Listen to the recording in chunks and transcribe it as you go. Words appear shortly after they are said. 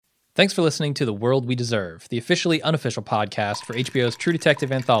Thanks for listening to The World We Deserve, the officially unofficial podcast for HBO's True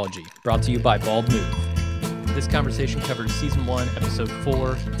Detective anthology, brought to you by Bald Move. This conversation covers Season 1, Episode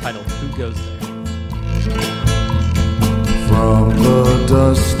 4, titled Who Goes There? From the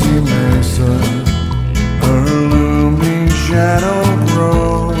dusty mesa, her looming shadow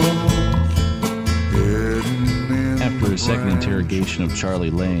grows. After a second interrogation of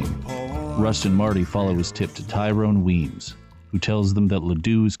Charlie Lang, Rust and Marty follow his tip to Tyrone Weems, who tells them that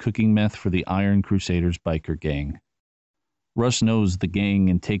Ledoux is cooking meth for the Iron Crusaders biker gang. Rust knows the gang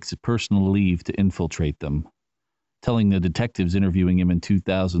and takes a personal leave to infiltrate them, telling the detectives interviewing him in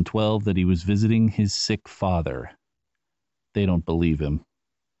 2012 that he was visiting his sick father. They don't believe him.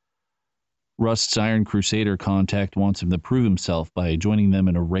 Rust's Iron Crusader contact wants him to prove himself by joining them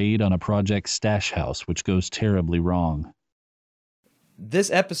in a raid on a Project Stash House, which goes terribly wrong.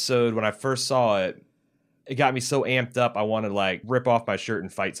 This episode, when I first saw it, it got me so amped up, I wanted to, like, rip off my shirt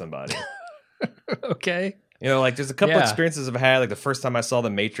and fight somebody. Okay. You know, like, there's a couple experiences I've had, like, the first time I saw The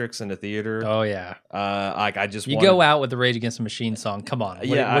Matrix in the theater. Oh, yeah. Like, I just go out with the Rage Against the Machine song. Come on. What do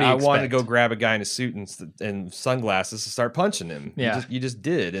you I expect? wanted to go grab a guy in a suit and sunglasses to start punching him. Yeah. You just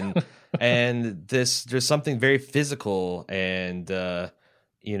did. And and there's something very physical and,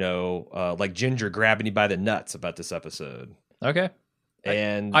 like Ginger grabbing you by the nuts about this episode. Okay.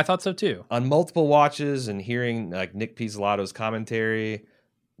 And I thought so too. On multiple watches and hearing like Nick Pizzolatto's commentary,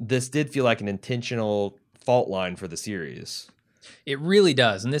 this did feel like an intentional fault line for the series. It really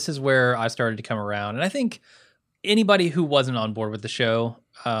does. And this is where I started to come around. And I think anybody who wasn't on board with the show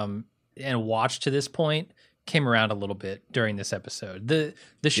and watched to this point came around a little bit during this episode. The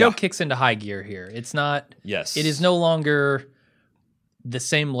show kicks into high gear here. It's not. Yes. It is no longer the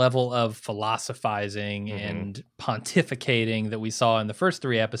same level of philosophizing and pontificating that we saw in the first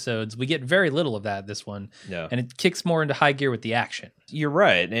 3 episodes. We get very little of that this one. No. And it kicks more into high gear with the action. You're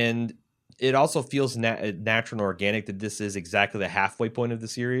right. And it also feels natural and organic that this is exactly the halfway point of the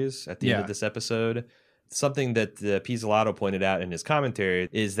series at the end of this episode. Something that Pizzolatto pointed out in his commentary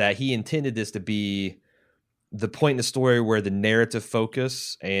is that he intended this to be the point in the story where the narrative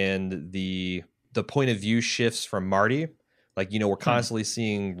focus and the point of view shifts from Marty. Like, we're constantly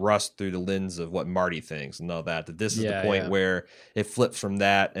seeing Rust through the lens of what Marty thinks and all that. That this is the point where it flips from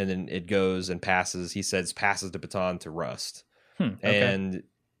that and then it goes and passes. He says passes the baton to Rust. Okay. And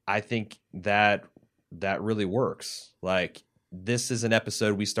I think that really works. Like, this is an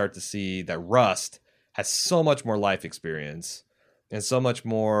episode we start to see that Rust has so much more life experience and so much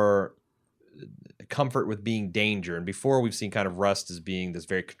more comfort with being danger. And before we've seen kind of Rust as being this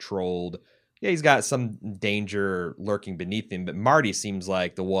very controlled. Yeah, he's got some danger lurking beneath him, but Marty seems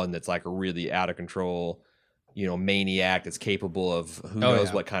like the one that's like a really out of control, maniac that's capable of who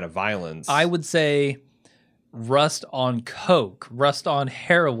knows what kind of violence. I would say Rust on coke, Rust on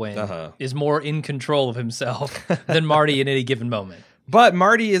heroin is more in control of himself than Marty in any given moment. But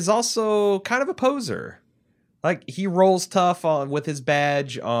Marty is also kind of a poser. Like, he rolls tough with his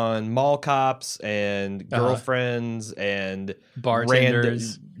badge on mall cops and girlfriends and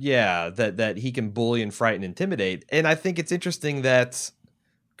bartenders. That he can bully and frighten and intimidate. And I think it's interesting that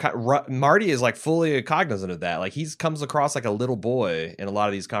Marty is like fully cognizant of that. Like, he comes across like a little boy in a lot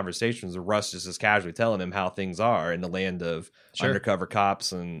of these conversations where Russ just is casually telling him how things are in the land of undercover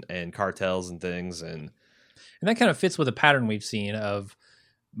cops and cartels and things. And that kind of fits with a pattern we've seen of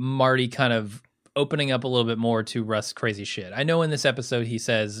Marty kind of opening up a little bit more to Rust's crazy shit. I know in this episode he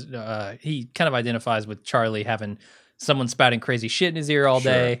says he kind of identifies with Charlie having someone spouting crazy shit in his ear all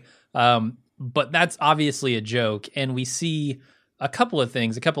day. But that's obviously a joke. And we see a couple of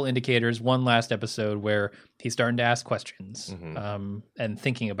things, a couple indicators. One last episode where he's starting to ask questions and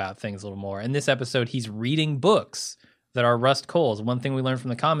thinking about things a little more. In this episode, he's reading books that are Rust Cole's. One thing we learned from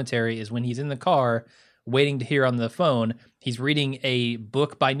the commentary is when he's in the car waiting to hear on the phone, he's reading a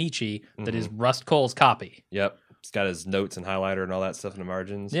book by Nietzsche that is Rust Cole's copy. Yep. He's got his notes and highlighter and all that stuff in the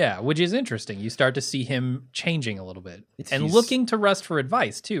margins. Yeah, which is interesting. You start to see him changing a little bit. And looking to Rust for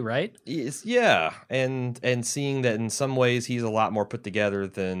advice too, right? Yeah, and seeing that in some ways he's a lot more put together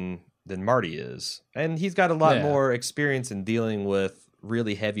than Marty is. And he's got a lot more experience in dealing with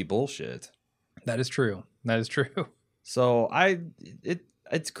really heavy bullshit. That is true. So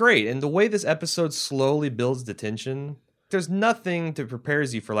it's great. And the way this episode slowly builds the tension, there's nothing that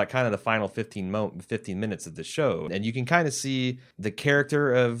prepares you for like kind of the final 15 minutes of the show. And you can kind of see the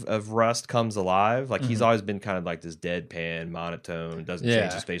character of Rust comes alive. Like he's always been kind of like this deadpan, monotone, doesn't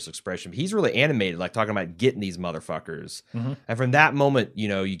change his facial expression. But he's really animated, like talking about getting these motherfuckers. And from that moment,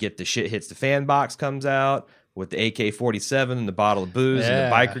 you get the shit hits the fan box comes out with the AK-47 and the bottle of booze and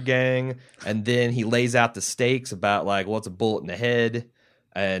the biker gang. And then he lays out the stakes about like, well, it's a bullet in the head.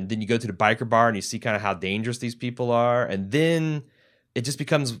 And then you go to the biker bar and you see kind of how dangerous these people are. And then it just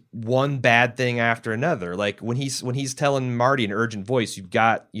becomes one bad thing after another. Like when he's telling Marty in urgent voice, you've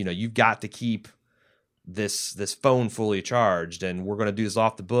got to keep this phone fully charged, and we're going to do this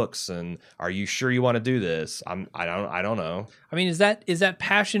off the books. And are you sure you want to do this? I don't know. I mean, is that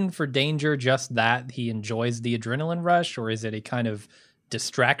passion for danger just that he enjoys the adrenaline rush, or is it a kind of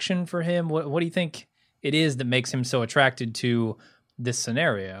distraction for him? What do you think it is that makes him so attracted to this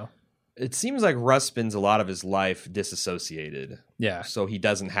scenario? It seems like Russ spends a lot of his life disassociated. Yeah. So he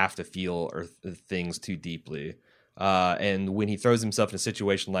doesn't have to feel things too deeply. And when he throws himself in a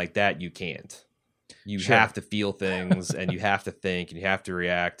situation like that, you can't. You have to feel things, and you have to think, and you have to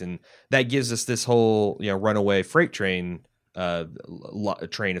react. And that gives us this whole, runaway freight train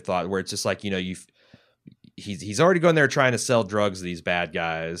train of thought, where it's just like, he's already going there trying to sell drugs to these bad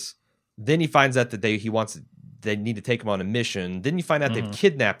guys. Then he finds out that they need to take him on a mission. Then you find out they've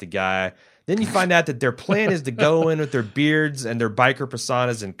kidnapped a guy. Then you find out that their plan is to go in with their beards and their biker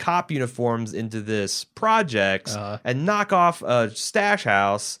personas and cop uniforms into this project and knock off a stash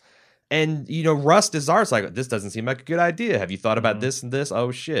house. And, Russ Desart's like, this doesn't seem like a good idea. Have you thought about this and this? Oh,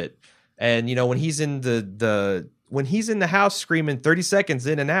 shit. And, when he's in when he's in the house screaming 30 seconds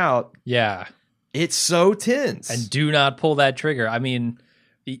in and out. Yeah. It's so tense. And do not pull that trigger. I mean,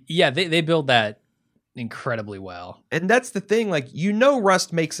 yeah, they build that incredibly well. And that's the thing, like,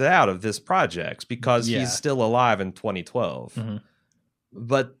 Rust makes it out of this project because he's still alive in 2012. Mm-hmm.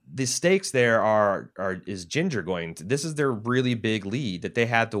 But the stakes there is Ginger this is their really big lead that they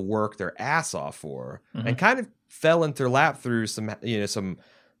had to work their ass off for, and kind of fell into their lap through some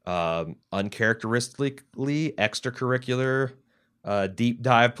uncharacteristically extracurricular deep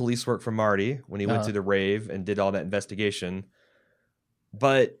dive police work from Marty when he went to the rave and did all that investigation.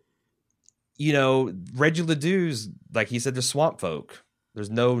 But Reggie Ledoux's, like he said, they're swamp folk. There's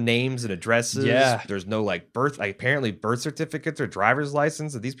no names and addresses. Yeah. There's no apparently birth certificates or driver's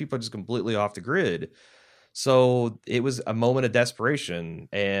license. And these people are just completely off the grid. So it was a moment of desperation.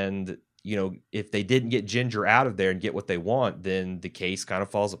 And, if they didn't get Ginger out of there and get what they want, then the case kind of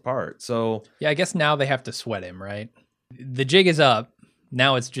falls apart. So yeah, I guess now they have to sweat him, right? The jig is up.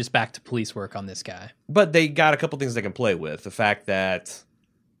 Now it's just back to police work on this guy. But they got a couple things they can play with. The fact that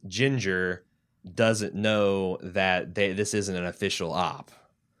Ginger doesn't know that this isn't an official op.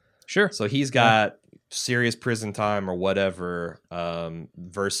 Sure. So he's got serious prison time or whatever,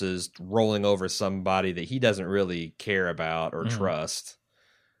 versus rolling over somebody that he doesn't really care about or trust.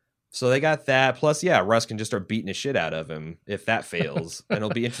 So they got that. Plus, Russ can just start beating the shit out of him if that fails. And it'll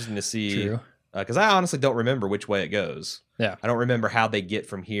be interesting to see. Because I honestly don't remember which way it goes. Yeah. I don't remember how they get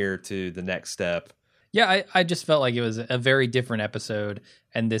from here to the next step. Yeah, I just felt like it was a very different episode.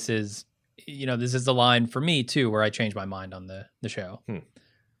 And this is the line for me, too, where I changed my mind on the show.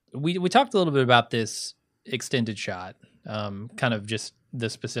 We talked a little bit about this extended shot, kind of just the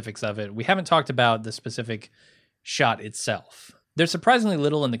specifics of it. We haven't talked about the specific shot itself. There's surprisingly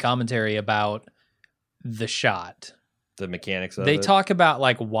little in the commentary about the shot. The mechanics of it. They talk about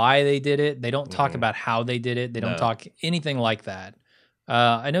like why they did it. They don't talk about how they did it. They don't talk anything like that.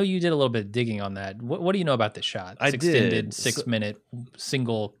 I know you did a little bit of digging on that. What do you know about this shot? This extended 6-minute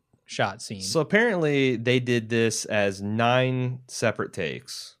single shot scene. So apparently they did this as 9 separate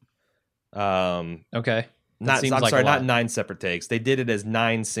takes. Okay. Not 9 separate takes. They did it as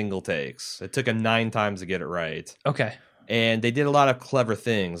 9 single takes. It took them 9 times to get it right. Okay. And they did a lot of clever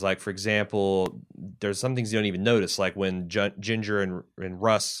things. Like, for example, there's some things you don't even notice. Like when Ginger and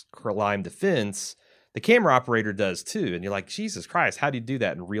Russ climb the fence, the camera operator does too. And you're like, Jesus Christ, how do you do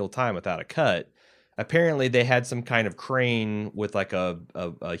that in real time without a cut? Apparently they had some kind of crane with like a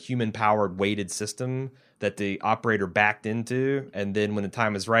human-powered weighted system that the operator backed into, and then when the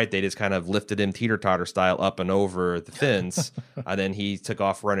time is right, they just kind of lifted him teeter-totter style up and over the fence, and then he took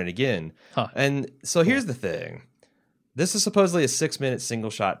off running again. Huh. And so here's the thing. This is supposedly a 6-minute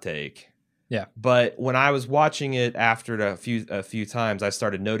single-shot take. Yeah. But when I was watching it after a few times, I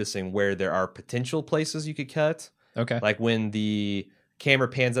started noticing where there are potential places you could cut. Okay. Like when the camera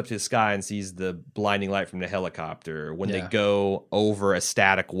pans up to the sky and sees the blinding light from the helicopter, when they go over a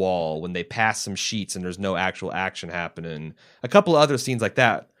static wall, when they pass some sheets and there's no actual action happening. A couple of other scenes like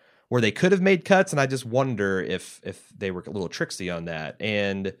that where they could have made cuts, and I just wonder if they were a little tricksy on that.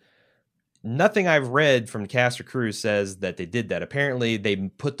 And nothing I've read from cast or crew says that they did that. Apparently they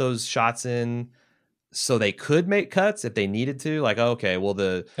put those shots in so they could make cuts if they needed to. Like, okay, well,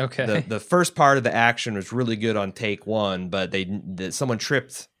 the first part of the action was really good on take 1, but someone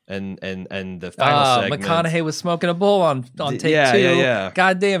tripped And the final segment, McConaughey was smoking a bowl on take 2. Yeah.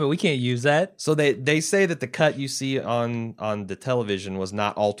 God damn it, we can't use that. So they say that the cut you see on the television was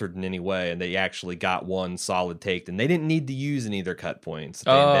not altered in any way, and they actually got one solid take, and they didn't need to use any of their cut points.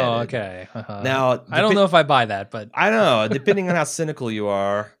 That they embedded. Okay. Uh-huh. Now I don't know if I buy that, but I know, depending on how cynical you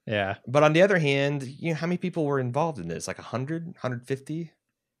are. yeah. But on the other hand, how many people were involved in this? Like 100, 150?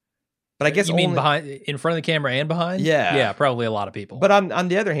 But I guess you mean behind, in front of the camera and behind? Yeah, probably a lot of people. But on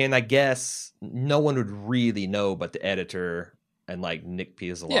the other hand, I guess no one would really know but the editor and like Nick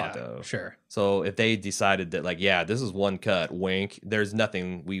Pizzolatto. Yeah, sure. So if they decided that like, yeah, this is one cut, wink, there's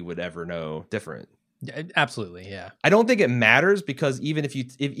nothing we would ever know different. Yeah, absolutely, yeah. I don't think it matters because even if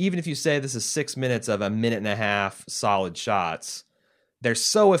you say this is 6 minutes of 1.5 minutes solid shots, they're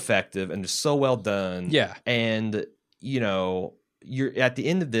so effective and they're so well done. Yeah, and you're at the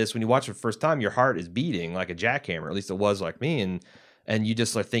end of this, when you watch it for the first time, your heart is beating like a jackhammer. At least it was like me. And you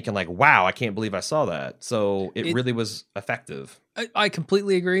just are thinking like, wow, I can't believe I saw that. So it really was effective. I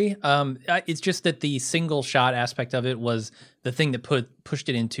completely agree. It's just that the single shot aspect of it was the thing that pushed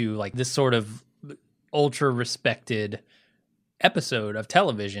it into like this sort of ultra respected episode of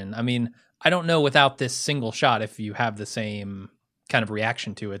television. I mean, I don't know without this single shot if you have the same kind of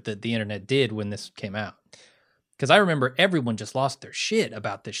reaction to it that the internet did when this came out. Because I remember everyone just lost their shit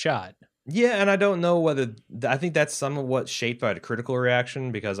about this shot. Yeah, and I don't know whether... I think that's somewhat shaped by the critical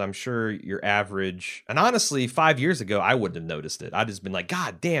reaction, because I'm sure your average... And honestly, 5 years ago, I wouldn't have noticed it. I'd just been like,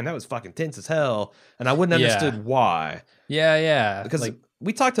 God damn, that was fucking tense as hell. And I wouldn't have understood why. Yeah. Because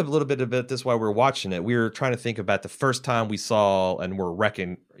we talked a little bit about this while we were watching it. We were trying to think about the first time we saw and were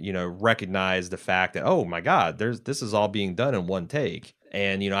recognized the fact that, oh my God, this is all being done in one take.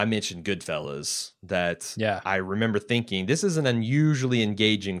 And, I mentioned Goodfellas, that I remember thinking, this is an unusually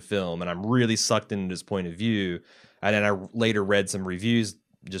engaging film, and I'm really sucked into this point of view. And then I later read some reviews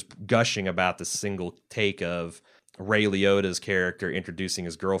just gushing about the single take of Ray Liotta's character introducing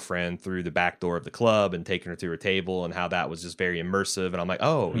his girlfriend through the back door of the club and taking her to her table, and how that was just very immersive. And I'm like,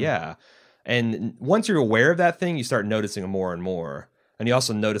 oh, yeah. And once you're aware of that thing, you start noticing it more and more. And you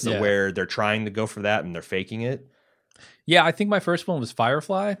also notice that where they're trying to go for that and they're faking it. Yeah, I think my first one was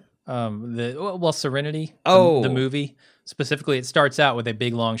Firefly. Serenity. Oh, the movie specifically. It starts out with a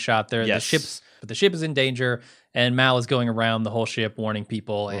big long shot there. Yes. The ship is in danger, and Mal is going around the whole ship warning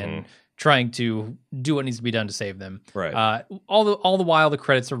people and trying to do what needs to be done to save them. Right. All the while the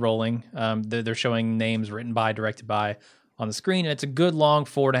credits are rolling. They're showing names written by, directed by on the screen, and it's a good long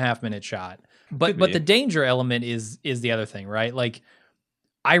 4.5 minute shot. But the danger element is the other thing, right? Like,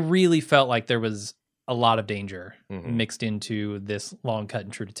 I really felt like there was a lot of danger mixed into this long cut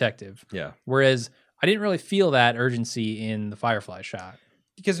in True Detective. Yeah. Whereas I didn't really feel that urgency in the Firefly shot.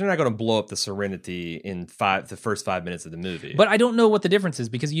 Because they're not going to blow up the Serenity in the first 5 minutes of the movie. But I don't know what the difference is,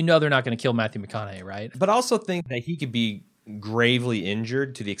 because they're not going to kill Matthew McConaughey, right? But I also think that he could be gravely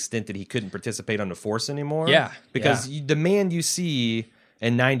injured to the extent that he couldn't participate on the Force anymore. Yeah. Because the man you see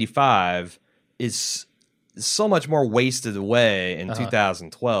in 95 is so much more wasted away in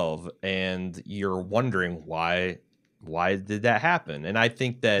 2012, and you're wondering why did that happen? And I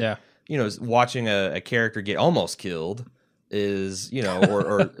think that watching a character get almost killed is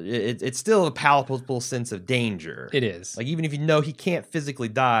or it's still a palpable sense of danger. It is, like, even if he can't physically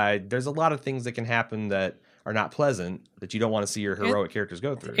die, there's a lot of things that can happen that are not pleasant that you don't want to see your heroic characters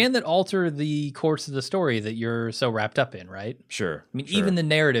go through, and that alter the course of the story that you're so wrapped up in, right? Sure. I mean, even the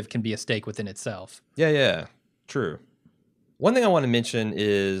narrative can be a stake within itself. Yeah, true. One thing I want to mention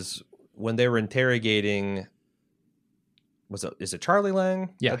is when they were interrogating, is it Charlie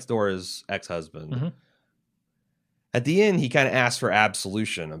Lang? Yeah, that's Dora's ex-husband. At the end, he kind of asks for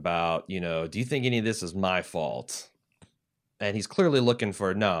absolution about, do you think any of this is my fault? And he's clearly looking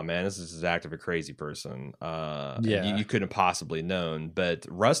for, no, man, this is the act of a crazy person. You couldn't have possibly known. But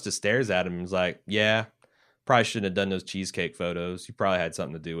Russ just stares at him and is like, yeah, probably shouldn't have done those cheesecake photos. You probably had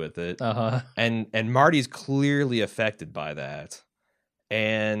something to do with it. And Marty's clearly affected by that.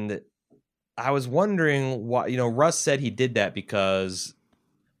 And I was wondering why, Russ said he did that because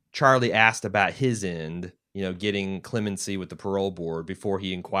Charlie asked about his end, getting clemency with the parole board before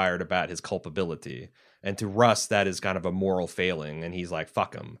he inquired about his culpability. And to Russ, that is kind of a moral failing, and he's like,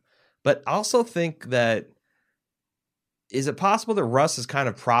 fuck him. But I also think that, is it possible that Russ is kind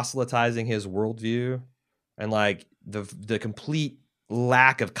of proselytizing his worldview? And like the complete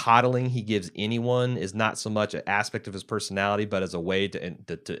lack of coddling he gives anyone is not so much an aspect of his personality, but as a way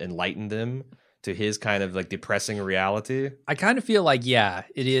to enlighten them to his kind of like depressing reality? I kind of feel like, it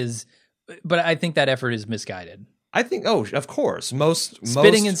is, but I think that effort is misguided. I think, of course.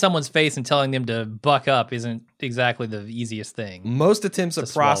 Spitting in someone's face and telling them to buck up isn't exactly the easiest thing. Most attempts at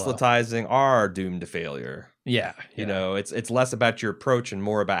swallow. proselytizing are doomed to failure. Yeah. You know, it's less about your approach and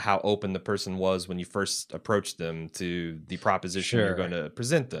more about how open the person was when you first approached them to the proposition you're going to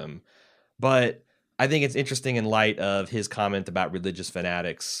present them. But I think it's interesting in light of his comment about religious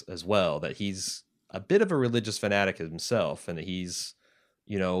fanatics as well, that he's a bit of a religious fanatic himself, and that he's,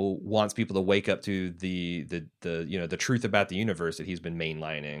 you know, wants people to wake up to the you know, the truth about the universe that he's been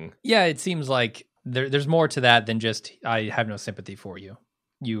mainlining. Yeah, it seems like there's more to that than just, I have no sympathy for you,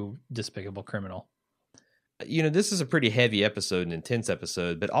 you despicable criminal. You know, this is a pretty heavy episode, an intense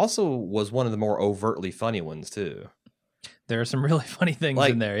episode, but also was one of the more overtly funny ones too. There are some really funny things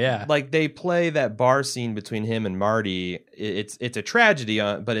in there, yeah. Like they play that bar scene between him and Marty. It's a tragedy,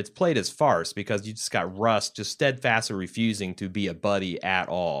 but it's played as farce because you just got Russ just steadfastly refusing to be a buddy at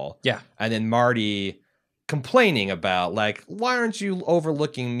all. Yeah. And then Marty complaining about, like, why aren't you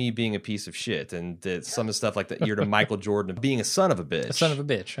overlooking me being a piece of shit? And some of the stuff like that, you're to Michael Jordan being a son of a bitch. A son of a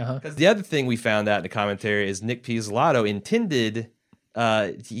bitch, Because the other thing we found out in the commentary is Nick Pizzolatto intended...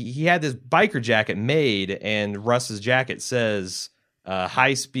 he had this biker jacket made, and Russ's jacket says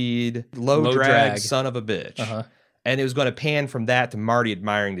high speed, low drag, son of a bitch. And it was going to pan from that to Marty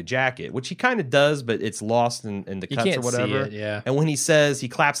admiring the jacket, which he kind of does, but it's lost in the cuts or whatever. See it, yeah. And when he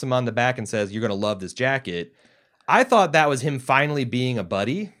claps him on the back and says, "You're going to love this jacket," I thought that was him finally being a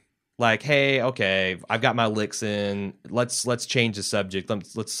buddy. Like, hey, okay, I've got my licks in. Let's change the subject.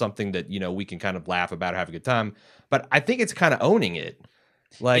 Let's something that, you know, we can kind of laugh about or have a good time. But I think it's kind of owning it.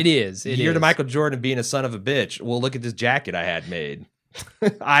 Like, it is. You're to Michael Jordan being a son of a bitch. Well, look at this jacket I had made.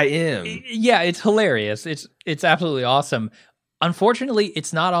 I am. Yeah, it's hilarious. It's absolutely awesome. Unfortunately,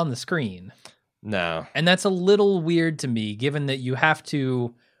 it's not on the screen. No. And that's a little weird to me, given that you have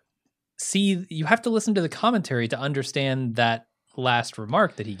to listen to the commentary to understand that last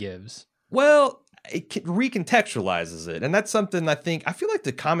remark that he gives. Well, it recontextualizes it. And that's something I feel like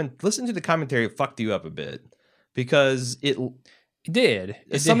listening to the commentary fucked you up a bit, because it did.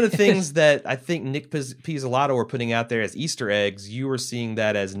 Some of the things that I think Nick Pizzolatto were putting out there as Easter eggs, you were seeing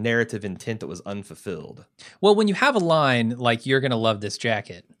that as narrative intent that was unfulfilled. Well, when you have a line like, "You're going to love this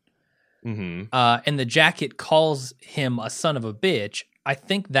jacket," and the jacket calls him a son of a bitch, I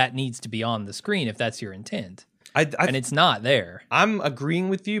think that needs to be on the screen if that's your intent. And it's not there. I'm agreeing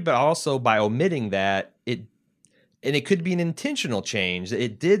with you, but also by omitting that, it could be an intentional change.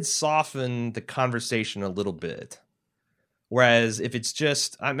 It did soften the conversation a little bit. Whereas if it's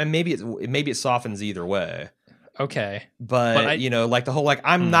just, maybe it softens either way. Okay, but you know, like the whole, like,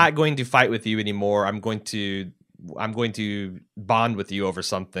 I'm not going to fight with you anymore. I'm going to bond with you over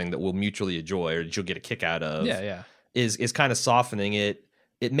something that we'll mutually enjoy or that you'll get a kick out of. Yeah. Is kind of softening it.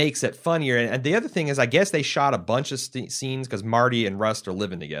 It makes it funnier. And the other thing is, I guess they shot a bunch of scenes because Marty and Rust are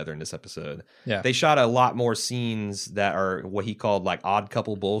living together in this episode. Yeah. They shot a lot more scenes that are what he called like odd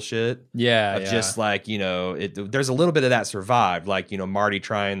couple bullshit. Yeah. Just like, you know, there's a little bit of that survived. Like, you know, Marty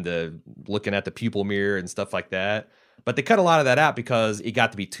looking at the pupil mirror and stuff like that. But they cut a lot of that out because it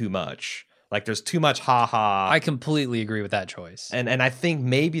got to be too much. Like, there's too much ha-ha. I completely agree with that choice. And I think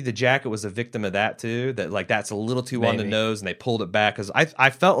maybe the jacket was a victim of that, too. That, like, that's a little too on the nose, and they pulled it back. Because I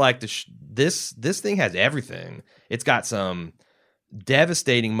felt like this thing has everything. It's got some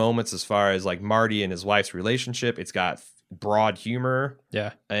devastating moments as far as, like, Marty and his wife's relationship. It's got broad humor.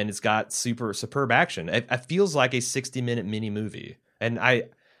 Yeah. And it's got superb action. It feels like a 60-minute mini-movie. And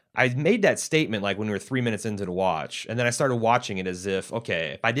I made that statement like when we were 3 minutes into the watch, and then I started watching it as if,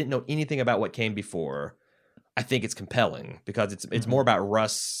 okay, if I didn't know anything about what came before, I think it's compelling because it's more about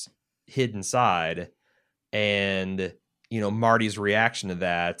Russ' hidden side and, you know, Marty's reaction to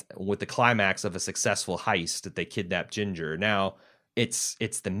that with the climax of a successful heist that they kidnap Ginger. Now, it's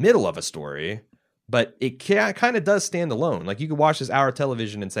the middle of a story, but it kind of does stand alone. Like, you could watch this hour of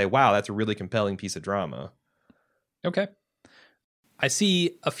television and say, wow, that's a really compelling piece of drama. Okay. I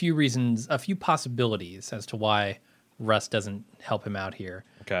see a few reasons, a few possibilities as to why Russ doesn't help him out here.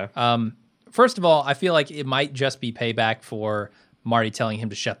 Okay. First of all, I feel like it might just be payback for Marty telling him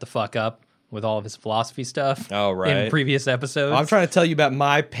to shut the fuck up with all of his philosophy stuff. Oh, right. In previous episodes. I'm trying to tell you about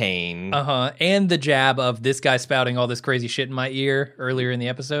my pain. And the jab of this guy spouting all this crazy shit in my ear earlier in the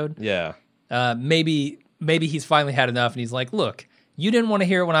episode. Yeah. Maybe he's finally had enough and he's like, look, you didn't want to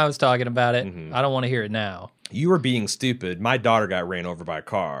hear it when I was talking about it. Mm-hmm. I don't want to hear it now. You were being stupid. My daughter got ran over by a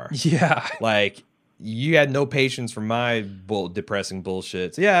car. Yeah. Like, you had no patience for my depressing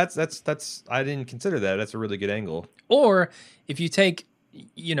bullshit. So yeah, that's I didn't consider that. That's a really good angle. Or if you take,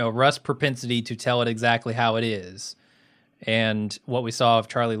 you know, Russ' propensity to tell it exactly how it is and what we saw of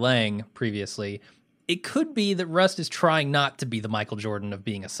Charlie Lang previously, it could be that Rust is trying not to be the Michael Jordan of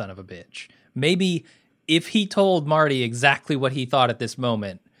being a son of a bitch. Maybe if he told Marty exactly what he thought at this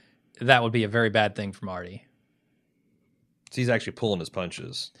moment, that would be a very bad thing for Marty. So he's actually pulling his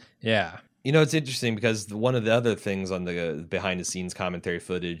punches. Yeah. You know, it's interesting because one of the other things on the behind-the-scenes commentary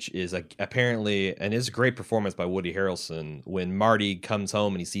footage is apparently, and it's a great performance by Woody Harrelson, when Marty comes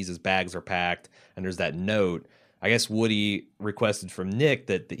home and he sees his bags are packed and there's that note. I guess Woody requested from Nick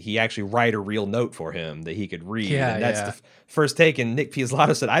that he actually write a real note for him that he could read. Yeah, and that's the first take. And Nick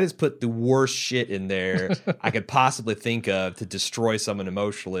Pizzolatto said, I just put the worst shit in there I could possibly think of to destroy someone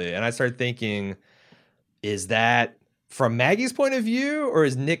emotionally. And I started thinking, is that from Maggie's point of view, or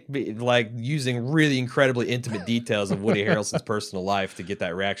is Nick using really incredibly intimate details of Woody Harrelson's personal life to get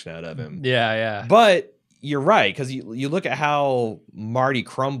that reaction out of him? Yeah. But you're right, because you look at how Marty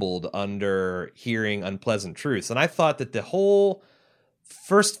crumbled under hearing unpleasant truths. And I thought that the whole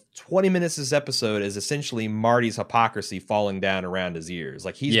first 20 minutes of this episode is essentially Marty's hypocrisy falling down around his ears.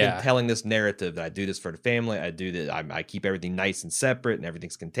 Like he's been telling this narrative that I do this for the family. I do this. I keep everything nice and separate and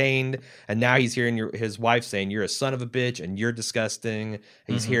everything's contained. And now he's hearing his wife saying, you're a son of a bitch and you're disgusting.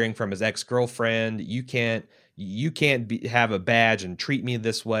 He's hearing from his ex-girlfriend, you can't have a badge and treat me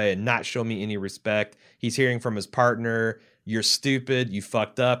this way and not show me any respect. He's hearing from his partner, you're stupid, you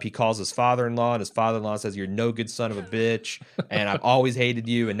fucked up. He calls his father-in-law, and his father-in-law says, you're no good son of a bitch, and I've always hated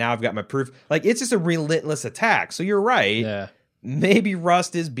you, and now I've got my proof. Like, it's just a relentless attack. So you're right. Yeah. Maybe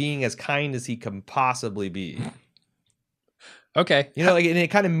Rust is being as kind as he can possibly be. Okay. You know, and it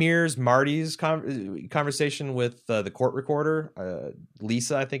kind of mirrors Marty's conversation with the court recorder,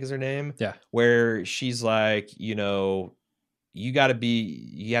 Lisa, I think is her name. Yeah. Where she's like, you know, you have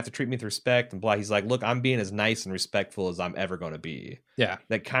to treat me with respect and blah. He's like, look, I'm being as nice and respectful as I'm ever going to be. Yeah.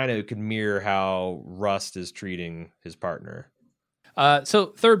 That kind of could mirror how Rust is treating his partner.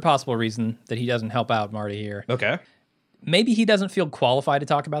 So third possible reason that he doesn't help out Marty here. Okay. Maybe he doesn't feel qualified to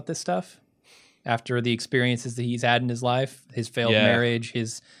talk about this stuff after the experiences that he's had in his life, his failed marriage,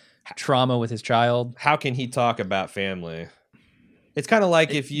 his trauma with his child. How can he talk about family? It's kind of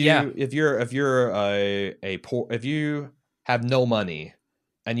like if you have no money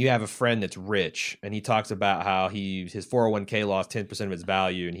and you have a friend that's rich and he talks about how his 401k lost 10% of its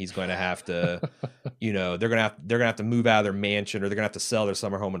value and he's going to have to, you know, they're going to have to move out of their mansion or they're going to have to sell their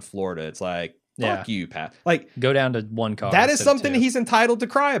summer home in Florida. It's like, fuck you, Pat. Like, go down to one car. That is something he's entitled to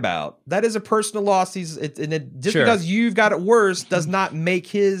cry about. That is a personal loss. Because you've got it worse does not make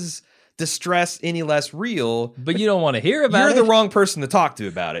his distress any less real. But you don't want to hear about it. You're the wrong person to talk to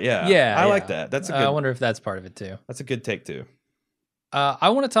about it. Yeah. Yeah. I like that. That's a good. I wonder if that's part of it too. That's a good take too. I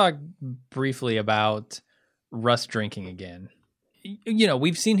want to talk briefly about Rust drinking again. You know,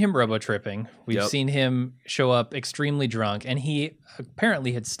 we've seen him robo-tripping. We've seen him show up extremely drunk, and he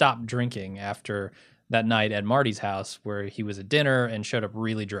apparently had stopped drinking after that night at Marty's house where he was at dinner and showed up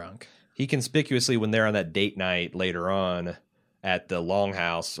really drunk. He conspicuously, when they're on that date night later on at the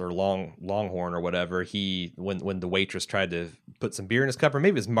Longhouse or Longhorn or whatever, when the waitress tried to put some beer in his cup, or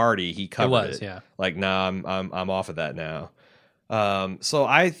maybe it was Marty, he covered it. Yeah. Like, nah, I'm off of that now. So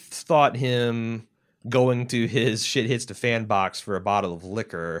I thought him going to his shit hits the fan box for a bottle of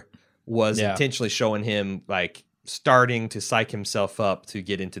liquor was intentionally showing him like starting to psych himself up to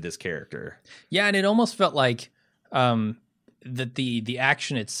get into this character. Yeah, and it almost felt like that the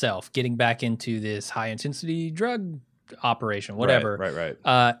action itself, getting back into this high intensity drug operation, whatever,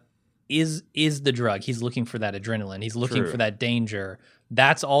 right. Is the drug. He's looking for that adrenaline. He's looking for that danger.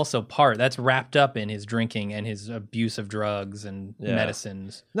 That's also that's wrapped up in his drinking and his abuse of drugs and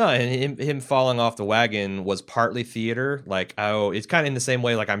medicines. No, and him falling off the wagon was partly theater. Like, it's kind of in the same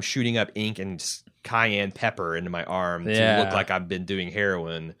way, like I'm shooting up ink and cayenne pepper into my arm to look like I've been doing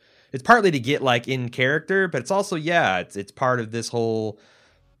heroin. It's partly to get like in character, but it's also, it's part of this whole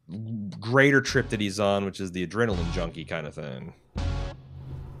greater trip that he's on, which is the adrenaline junkie kind of thing.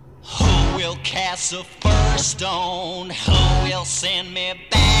 Who will cast the first stone? Who will send me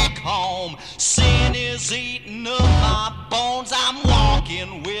back home? Sin is eating up my bones. I'm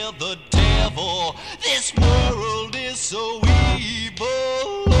walking with the devil. This world is so evil.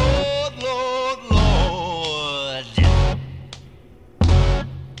 Lord, Lord, Lord.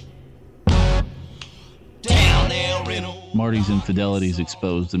 Down there in Marty's infidelity is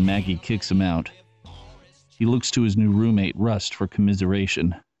exposed and Maggie kicks him out. He looks to his new roommate, Rust, for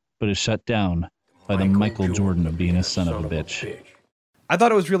commiseration, but is shut down by the Michael Jordan of being a son of a bitch. I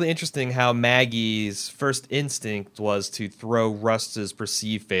thought it was really interesting how Maggie's first instinct was to throw Rust's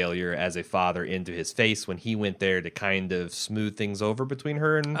perceived failure as a father into his face when he went there to kind of smooth things over between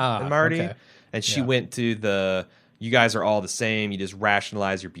her and Marty. Okay. And she went to you guys are all the same. You just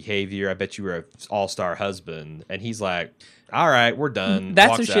rationalize your behavior. I bet you were an all-star husband. And he's like, all right, we're done.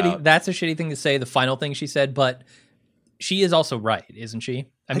 That's Walks a shitty. out. That's a shitty thing to say. The final thing she said, but she is also right, isn't she?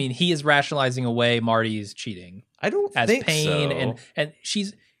 I mean, he is rationalizing away Marty's cheating. I don't as think pain, so. and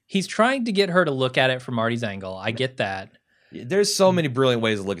he's trying to get her to look at it from Marty's angle. I get that. There's so many brilliant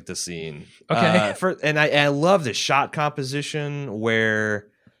ways to look at this scene. Okay. And I love the shot composition where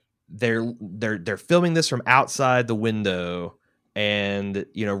they're filming this from outside the window, and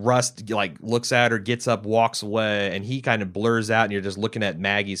Rust like looks at her, gets up, walks away, and he kind of blurs out, and you're just looking at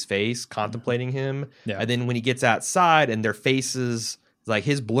Maggie's face, contemplating him. Yeah. And then when he gets outside and their faces, like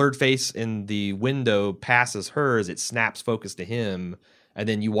his blurred face in the window passes hers, it snaps focus to him, and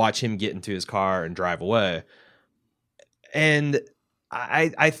then you watch him get into his car and drive away. And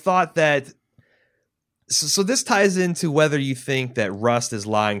I thought that so this ties into whether you think that Rust is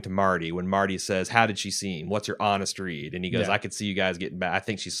lying to Marty when Marty says, how did she seem? What's your honest read? And he goes, I could see you guys getting back. I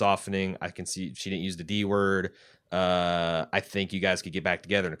think she's softening. I can see she didn't use the D word. I think you guys could get back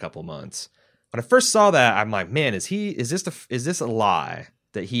together in a couple of months. When I first saw that, I'm like, man, is this a lie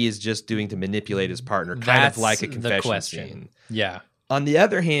that he is just doing to manipulate his partner? Kind of like a confession scene. Yeah. On the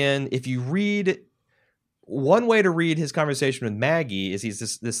other hand, if you read... One way to read his conversation with Maggie is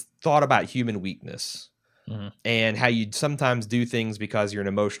he's this thought about human weakness and how you sometimes do things because you're in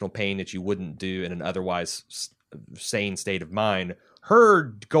emotional pain that you wouldn't do in an otherwise sane state of mind.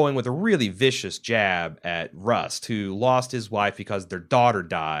 Her going with a really vicious jab at Rust, who lost his wife because their daughter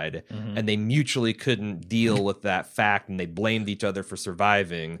died, and they mutually couldn't deal with that fact, and they blamed each other for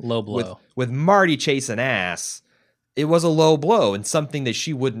surviving. Low blow. With Marty chasing ass, it was a low blow and something that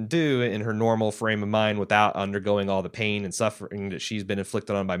she wouldn't do in her normal frame of mind without undergoing all the pain and suffering that she's been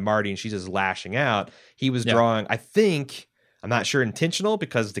inflicted on by Marty, and she's just lashing out. He was drawing, I think, I'm not sure intentional,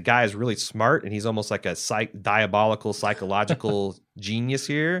 because the guy is really smart and he's almost like a diabolical psychological genius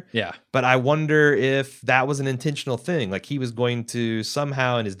here. Yeah. But I wonder if that was an intentional thing. Like he was going to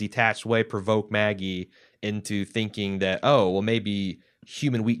somehow in his detached way provoke Maggie into thinking that, oh, well, maybe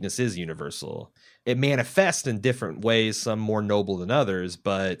human weakness is universal. It manifests in different ways, some more noble than others,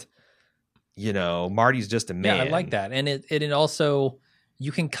 but Marty's just a man. Yeah, I like that. And it also,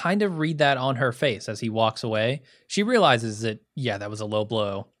 you can kind of read that on her face as he walks away. She realizes that, that was a low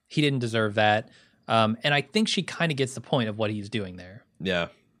blow. He didn't deserve that. And I think she kind of gets the point of what he's doing there. Yeah.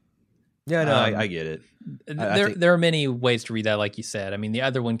 Yeah, no, I get it. There are many ways to read that, like you said. I mean, the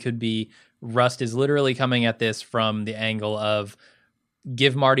other one could be Rust is literally coming at this from the angle of,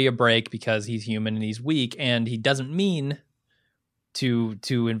 give Marty a break because he's human and he's weak, and he doesn't mean to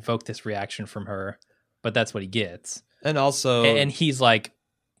invoke this reaction from her, but that's what he gets. And also, and he's like,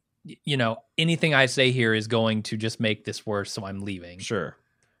 anything I say here is going to just make this worse, so I'm leaving. Sure.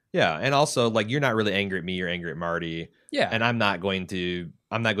 Yeah, and also, like, you're not really angry at me, you're angry at Marty. Yeah. And I'm not going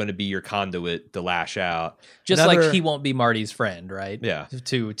to be your conduit to lash out. Just like he won't be Marty's friend, right? Yeah.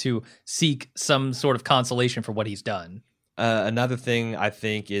 To seek some sort of consolation for what he's done. Another thing I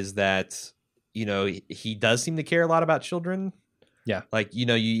think is that, he does seem to care a lot about children. Yeah. Like, you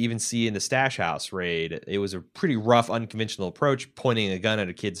even see in the stash house raid, it was a pretty rough, unconventional approach, pointing a gun at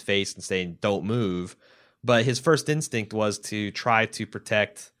a kid's face and saying, don't move. But his first instinct was to try to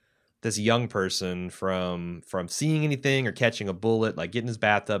protect this young person from seeing anything or catching a bullet, like get in his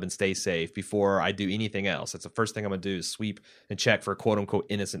bathtub and stay safe before I do anything else. That's the first thing I'm going to do is sweep and check for quote unquote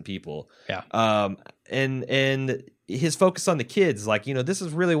innocent people. Yeah. And his focus on the kids, like, this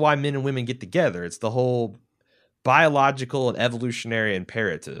is really why men and women get together. It's the whole biological and evolutionary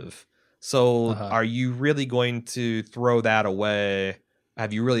imperative. So are you really going to throw that away?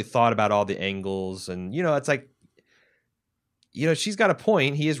 Have you really thought about all the angles? And, it's like, she's got a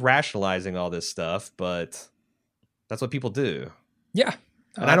point. He is rationalizing all this stuff, but that's what people do. Yeah.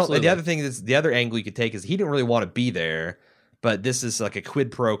 And the other thing is, the other angle you could take is he didn't really want to be there, but this is like a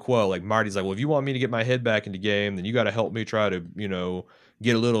quid pro quo. Like Marty's like, well, if you want me to get my head back into game, then you got to help me try to,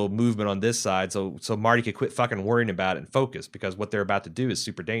 get a little movement on this side. So Marty could quit fucking worrying about it and focus, because what they're about to do is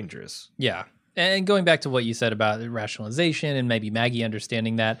super dangerous. Yeah. And going back to what you said about rationalization and maybe Maggie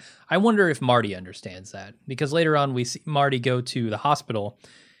understanding that, I wonder if Marty understands that, because later on we see Marty go to the hospital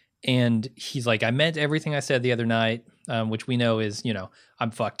and he's like, I meant everything I said the other night, which we know is,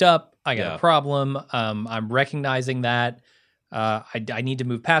 I'm fucked up. I got a problem. I'm recognizing that. I need to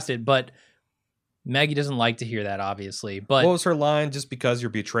move past it. But Maggie doesn't like to hear that, obviously. But what was her line? Just because your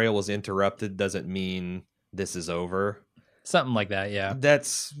betrayal was interrupted doesn't mean this is over. Something like that, yeah.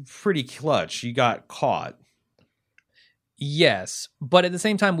 That's pretty clutch. You got caught. Yes, but at the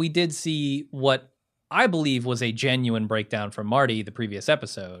same time, we did see what I believe was a genuine breakdown from Marty the previous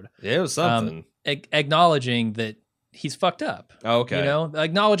episode. Yeah, it was something. Acknowledging that he's fucked up. Oh, okay. You know,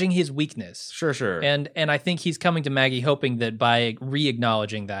 acknowledging his weakness. Sure. And I think he's coming to Maggie hoping that by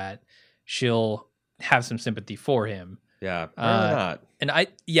re-acknowledging that, she'll have some sympathy for him. Yeah, probably not. And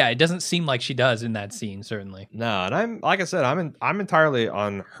it doesn't seem like she does in that scene, certainly. No, and I'm like I said, I'm entirely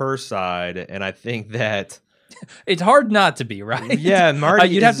on her side, and I think that it's hard not to be, right? Yeah, Marty.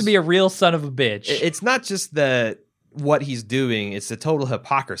 You'd have to be a real son of a bitch. It's not just that what he's doing; it's the total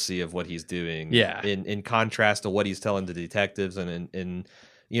hypocrisy of what he's doing. Yeah. In contrast to what he's telling the detectives, and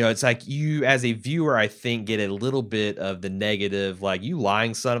you know, it's like you as a viewer, I think, get a little bit of the negative, like you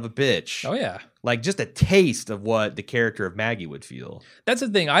lying son of a bitch. Oh yeah. Like just a taste of what the character of Maggie would feel. That's the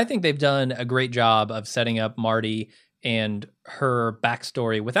thing. I think they've done a great job of setting up Marty and her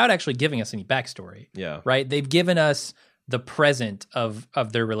backstory without actually giving us any backstory. Yeah. Right? They've given us the present of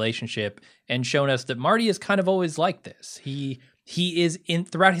their relationship and shown us that Marty is kind of always like this. He is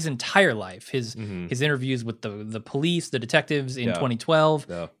throughout his entire life, his interviews with the police, the detectives in 2012.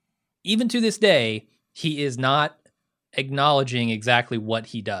 Yeah. Even to this day, he is not acknowledging exactly what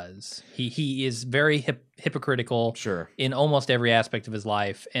he does. He is very hypocritical in almost every aspect of his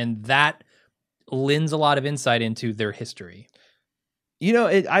life, and that lends a lot of insight into their history. You know,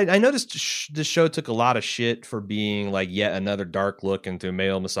 I noticed this show took a lot of shit for being like yet another dark look into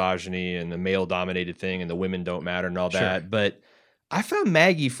male misogyny and the male-dominated thing and the women don't matter and all that, but I found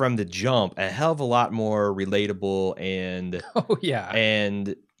Maggie from the jump a hell of a lot more relatable and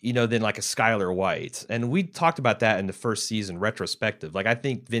and you know, than like a Skylar White. And we talked about that in the first season retrospective. Like I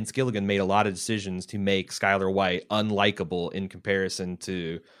think Vince Gilligan made a lot of decisions to make Skylar White unlikable in comparison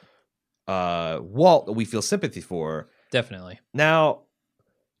to Walt that we feel sympathy for. Definitely. Now,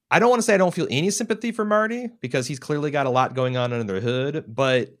 I don't want to say I don't feel any sympathy for Marty because he's clearly got a lot going on under the hood,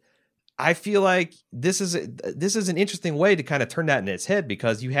 but I feel like this is an interesting way to kind of turn that in its head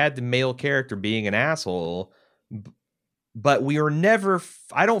because you had the male character being an asshole, but we were never.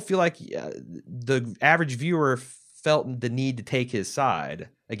 I don't feel like the average viewer felt the need to take his side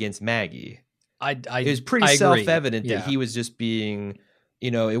against Maggie. It was pretty self-evident that he was just being. You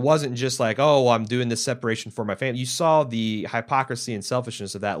know, it wasn't just like, oh, I'm doing this separation for my family. You saw the hypocrisy and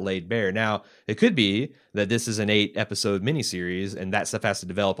selfishness of that laid bare. Now, it could be that this is an 8-episode miniseries and that stuff has to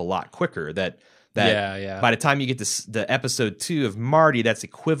develop a lot quicker. That by the time you get to the episode 2 of Marty, that's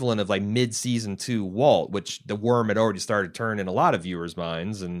equivalent of like mid-season 2 Walt, which the worm had already started turning in a lot of viewers'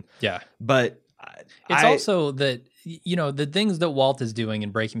 minds. And but it's also that, you know, the things that Walt is doing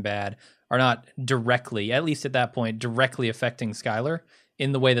in Breaking Bad are not directly, at least at that point, directly affecting Skylar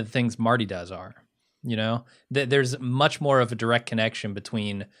in the way that things Marty does are. You know, there's much more of a direct connection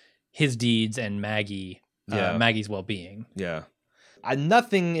between his deeds and Maggie, Maggie's well-being. Yeah.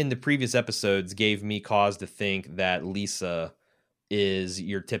 Nothing in the previous episodes gave me cause to think that Lisa is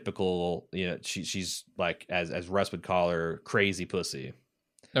your typical, you know, she's like, as Russ would call her, crazy pussy.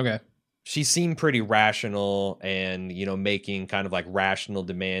 Okay. She seemed pretty rational and, you know, making kind of like rational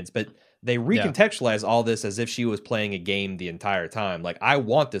demands, but they recontextualize all this as if she was playing a game the entire time. Like, I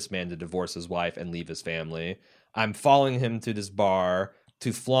want this man to divorce his wife and leave his family. I'm following him to this bar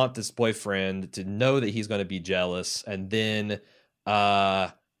to flaunt this boyfriend, to know that he's going to be jealous. And then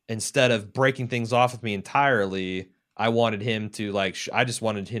instead of breaking things off with me entirely, I wanted him to I just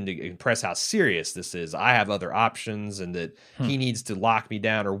wanted him to impress how serious this is. I have other options and that he needs to lock me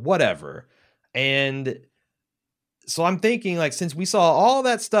down or whatever. And so I'm thinking, like, since we saw all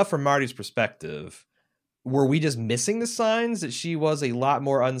that stuff from Marty's perspective, were we just missing the signs that she was a lot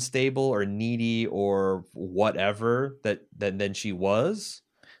more unstable or needy or whatever than she was?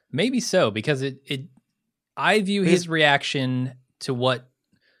 Maybe so, because I view his reaction to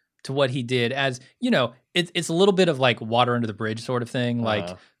what he did as, you know, it's a little bit of like water under the bridge sort of thing.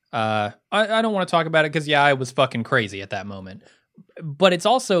 Like, I don't want to talk about it because I was fucking crazy at that moment. But it's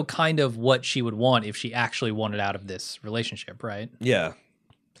also kind of what she would want if she actually wanted out of this relationship, right? Yeah.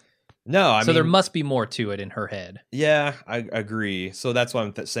 No, I mean, there must be more to it in her head. Yeah, I agree. So that's what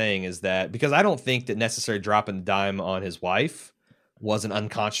I'm saying is that, because I don't think that necessarily dropping the dime on his wife was an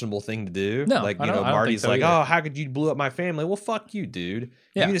unconscionable thing to do. No, like, you know, Marty's like, oh, how could you blew up my family? Well, fuck you, dude.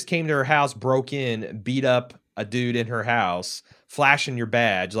 Yeah. You just came to her house, broke in, beat up a dude in her house, flashing your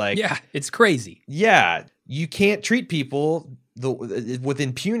badge. Like, yeah, it's crazy. Yeah, you can't treat people with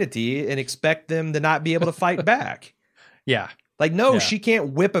impunity and expect them to not be able to fight back. Yeah. Like, no, she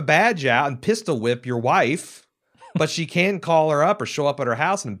can't whip a badge out and pistol whip your wife, but she can call her up or show up at her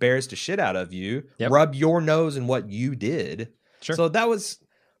house and embarrass the shit out of you, rub your nose in what you did. Sure. So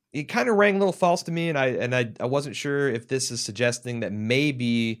it kind of rang a little false to me, and I wasn't sure if this is suggesting that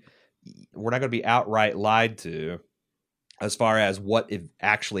maybe we're not going to be outright lied to. as far as what it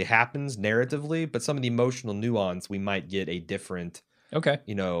actually happens narratively, but some of the emotional nuance we might get a different, Okay.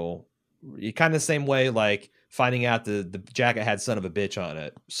 you know, kind of the same way like finding out the jacket had son of a bitch on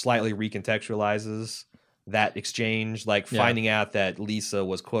it slightly recontextualizes that exchange, like finding out that Lisa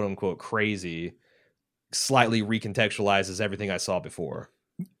was quote unquote crazy slightly recontextualizes everything I saw before.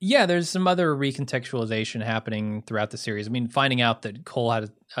 Yeah, there's some other recontextualization happening throughout the series. I mean, finding out that Cole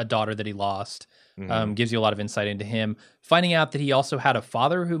had a daughter that he lost gives you a lot of insight into him. Finding out that he also had a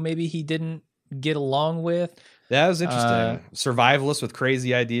father who maybe he didn't get along with. That was interesting. Survivalist with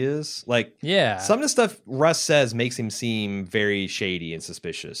crazy ideas. Like, some of the stuff Russ says makes him seem very shady and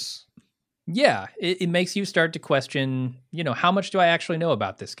suspicious. Yeah, it makes you start to question, you know, how much do I actually know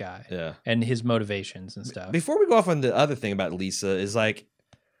about this guy? Yeah. And his motivations and stuff. Before we go off on the other thing about Lisa is like,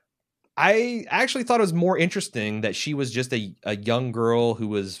 I actually thought it was more interesting that she was just a young girl who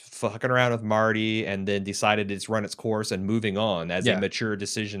was fucking around with Marty and then decided it's run its course and moving on as a mature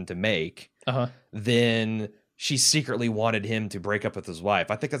decision to make. Then she secretly wanted him to break up with his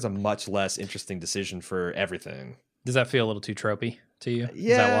wife. I think that's a much less interesting decision for everything. Does that feel a little too tropey to you?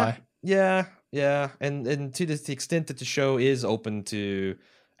 Yeah. Is that why? Yeah. And to the extent that the show is open to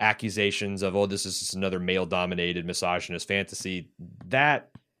accusations of, oh, this is just another male-dominated misogynist fantasy, that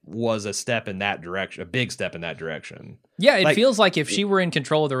was a step in that direction, a big step in that direction. Yeah, it feels like if she were in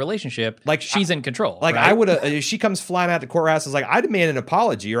control of the relationship, like she's in control. Like right? I would have, if she comes flying out the courthouse, is like, I demand an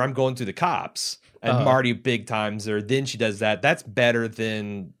apology or I'm going to the cops. And Marty big times her. Then she does that. That's better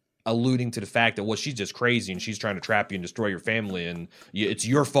than alluding to the fact that, well, she's just crazy and she's trying to trap you and destroy your family and it's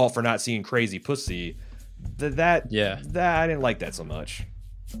your fault for not seeing crazy pussy. That I didn't like that so much.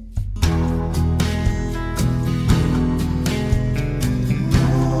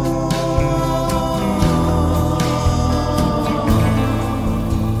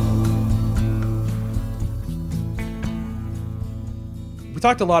 We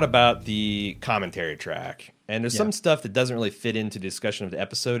talked a lot about the commentary track, and there's some stuff that doesn't really fit into the discussion of the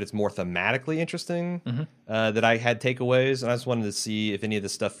episode. It's more thematically interesting that I had takeaways, and I just wanted to see if any of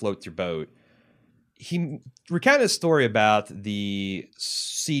this stuff floats your boat. He recounted a story about the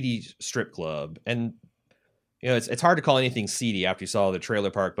seedy strip club, and you know it's hard to call anything seedy after you saw the Trailer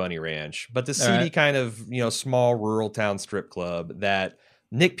Park Bunny Ranch, but the seedy kind of small rural town strip club that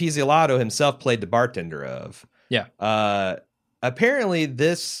Nick Pizzolatto himself played the bartender of. Yeah. Apparently,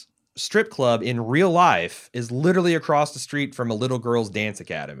 this strip club in real life is literally across the street from a little girls' dance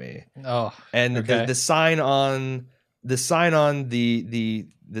academy. Oh, and the sign on the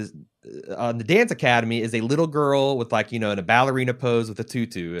dance academy is a little girl with in a ballerina pose with a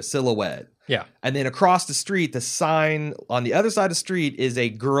tutu, a silhouette. Yeah, and then across the street, the sign on the other side of the street is a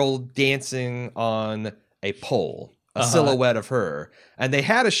girl dancing on a pole. A silhouette of her. And they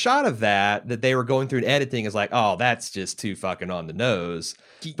had a shot of that they were going through and editing is like, oh, that's just too fucking on the nose.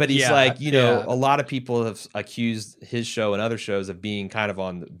 But he's a lot of people have accused his show and other shows of being kind of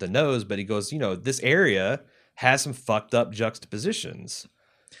on the nose. But he goes, this area has some fucked up juxtapositions.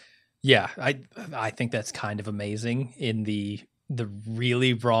 Yeah, I think that's kind of amazing in the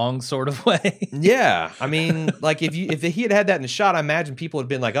really wrong sort of way. Yeah. I mean, like if he had that in the shot, I imagine people would have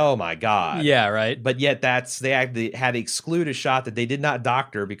been like, oh my God. Yeah, right. But yet they actually had to exclude a shot that they did not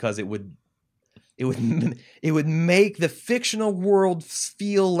doctor because it would make the fictional world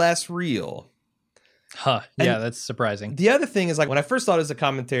feel less real. Huh. Yeah, that's surprising. The other thing is when I first thought it was a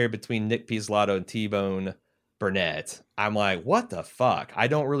commentary between Nick Pizzolatto and T-Bone Burnett, I'm like, what the fuck? I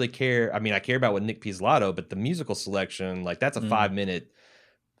don't really care. I mean, I care about what Nick Pizzolatto, but the musical selection, that's a 5-minute,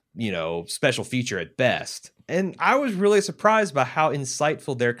 special feature at best. And I was really surprised by how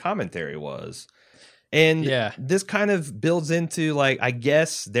insightful their commentary was. And this kind of builds into I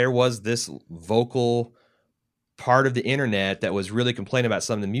guess there was this vocal part of the internet that was really complaining about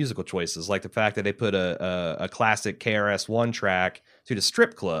some of the musical choices, like the fact that they put a classic KRS-One track to the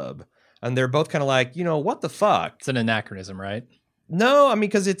strip club. And they're both kind of like, what the fuck? It's an anachronism, right? No, I mean,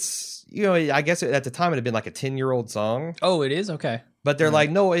 because it's, I guess at the time it had been like a 10-year-old song. Oh, it is? Okay. But they're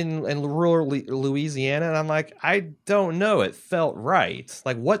like, no, in rural Louisiana. And I'm like, I don't know. It felt right.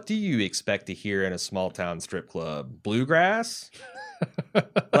 Like, what do you expect to hear in a small town strip club? Bluegrass?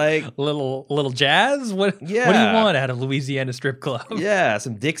 Like little jazz? What do you want out of Louisiana strip club? Yeah,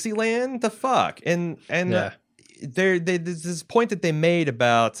 some Dixieland? The fuck? And there's this point that they made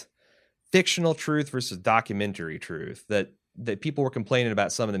about fictional truth versus documentary truth, that people were complaining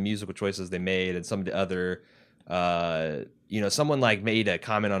about some of the musical choices they made and some of the other someone made a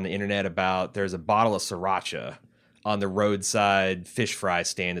comment on the internet about there's a bottle of sriracha on the roadside fish fry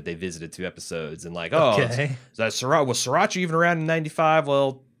stand that they visited 2 episodes, and was sriracha even around in 95?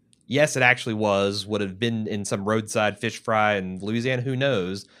 Well, Yes, it actually would have been in some roadside fish fry in Louisiana. Who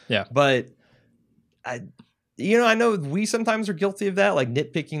knows? Yeah. But I know we sometimes are guilty of that, like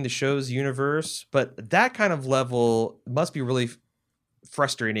nitpicking the show's universe, but that kind of level must be really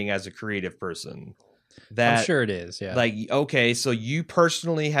frustrating as a creative person. I'm sure it is, yeah. Like, okay, so you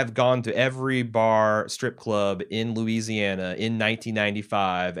personally have gone to every bar, strip club in Louisiana in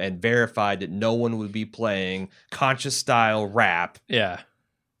 1995 and verified that no one would be playing conscious style rap. Yeah.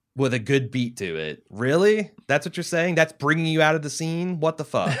 With a good beat to it. Really? That's what you're saying? That's bringing you out of the scene? What the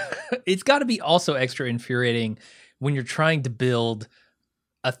fuck? It's got to be also extra infuriating when you're trying to build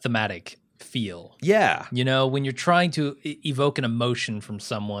a thematic feel. Yeah. You know, when you're trying to evoke an emotion from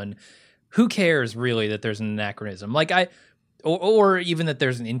someone, who cares really that there's an anachronism? Like or even that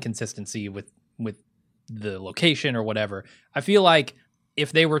there's an inconsistency with the location or whatever. I feel like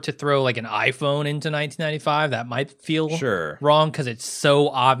if they were to throw like an iPhone into 1995, that might feel wrong because it's so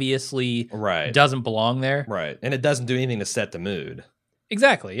obviously doesn't belong there. Right. And it doesn't do anything to set the mood.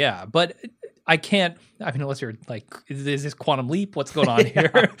 Exactly, yeah. But I can't, I mean, unless you're like, is this Quantum Leap? What's going on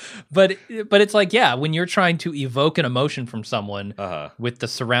here? But it's like, yeah, when you're trying to evoke an emotion from someone with the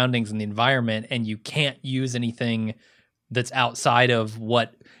surroundings and the environment, and you can't use anything that's outside of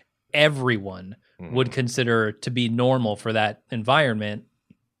what everyone would consider to be normal for that environment,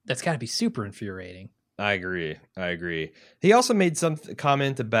 that's got to be super infuriating. I agree. He also made some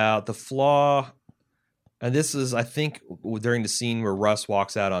comment about the flaw, and this is, I think, during the scene where Russ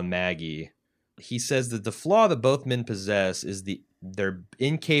walks out on Maggie. He says that the flaw that both men possess is they're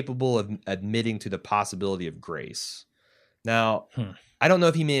incapable of admitting to the possibility of grace. Now, I don't know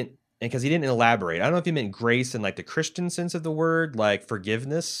if he meant, because he didn't elaborate, I don't know if he meant grace in like the Christian sense of the word, like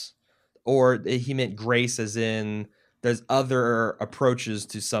forgiveness, or he meant grace as in there's other approaches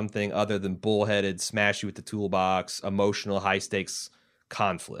to something other than bullheaded, smash you with the toolbox, emotional, high stakes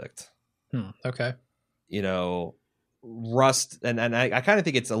conflict. Okay. You know, Rust, and I kind of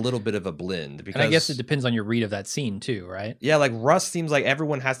think it's a little bit of a blend, because and I guess it depends on your read of that scene too, right? Yeah, like Rust seems like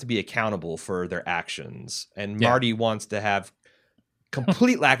everyone has to be accountable for their actions, and Marty wants to have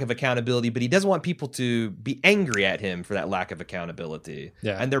complete lack of accountability, but he doesn't want people to be angry at him for that lack of accountability.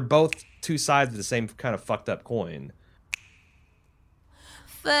 Yeah, and they're both two sides of the same kind of fucked up coin.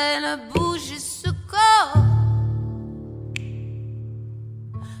 Fais-le bouger ce corps,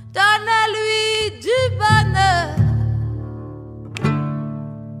 donne-lui du bonheur,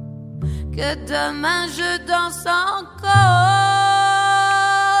 que demain je danse encore,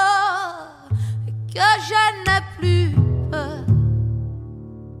 et que je n'ai plus peur.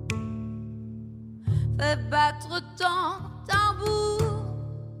 Fais battre ton tambour.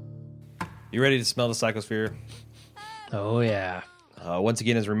 You ready to smell the psychosphere? Oh, yeah. Once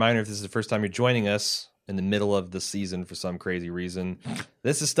again, as a reminder, if this is the first time you're joining us in the middle of the season for some crazy reason,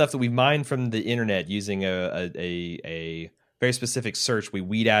 this is stuff that we mined from the internet using a very specific search. We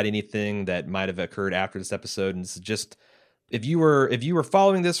weed out anything that might have occurred after this episode, and this is just, if you were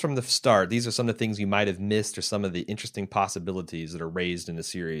following this from the start, these are some of the things you might have missed, or some of the interesting possibilities that are raised in the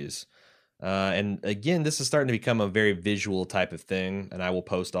series. And again, this is starting to become a very visual type of thing, and I will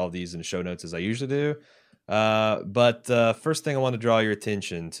post all of these in the show notes as I usually do. But first thing I want to draw your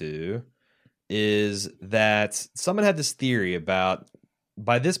attention to is that someone had this theory about,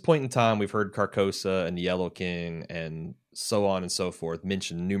 by this point in time, we've heard Carcosa and the Yellow King and so on and so forth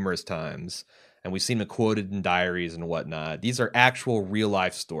mentioned numerous times, and we've seen them quoted in diaries and whatnot. These are actual real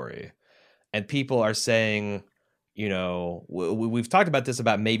life story, and people are saying, you know, we've talked about this,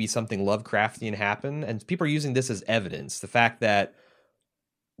 about maybe something Lovecraftian happened, and people are using this as evidence. The fact that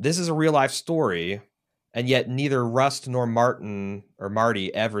this is a real life story, and yet neither Rust nor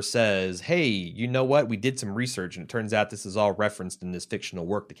Marty ever says, hey, you know what? We did some research, and it turns out this is all referenced in this fictional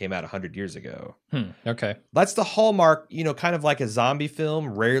work that came out 100 years ago. Okay. That's the hallmark, you know, kind of like a zombie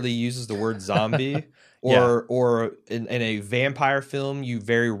film rarely uses the word zombie. Or in a vampire film, you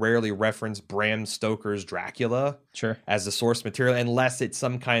very rarely reference Bram Stoker's Dracula as the source material, unless it's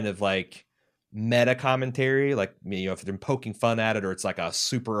some kind of like meta commentary, like, you know, if they're poking fun at it, or it's like a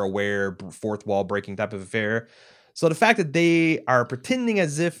super aware fourth wall breaking type of affair. So the fact that they are pretending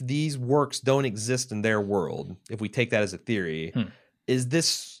as if these works don't exist in their world, if we take that as a theory, is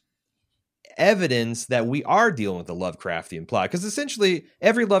this evidence that we are dealing with the Lovecraftian plot. Because essentially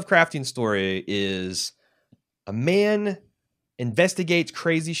every Lovecraftian story is a man investigates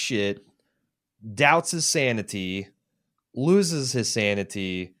crazy shit, doubts his sanity, loses his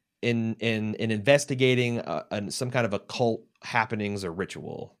sanity in investigating some kind of occult happenings or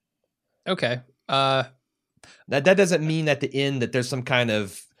ritual. Okay. That doesn't mean at the end that there's some kind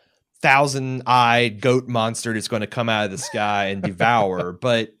of 1,000-eyed goat monster that's going to come out of the sky and devour,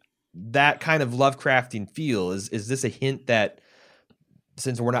 but that kind of Lovecraftian feel? Is this a hint that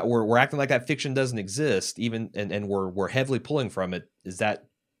since we're acting like that fiction doesn't exist, even and we're heavily pulling from it, is that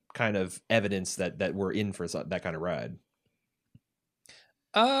kind of evidence that we're in for that kind of ride?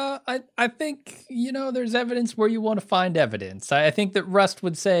 I think, there's evidence where you want to find evidence. I think that Rust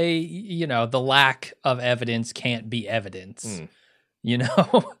would say, the lack of evidence can't be evidence.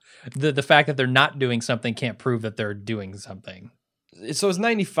 The fact that they're not doing something can't prove that they're doing something. So it's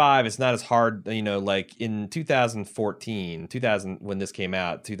 95. It's not as hard, like in 2014, when this came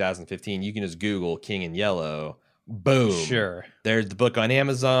out, 2015, you can just Google King in Yellow. Boom. Sure. There's the book on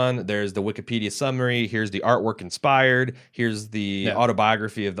Amazon. There's the Wikipedia summary. Here's the artwork inspired. Here's the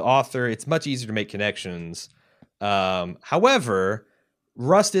autobiography of the author. It's much easier to make connections. However,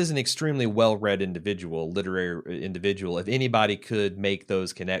 Rust is an extremely well-read individual, literary individual. If anybody could make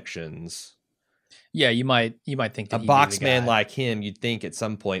those connections, yeah, you might think that a boxman like him, you'd think at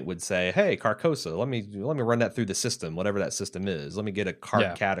some point would say, "Hey, Carcosa, let me run that through the system, whatever that system is. Let me get a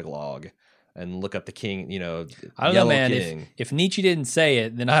card catalog and look up the king." I don't know, man. If Nietzsche didn't say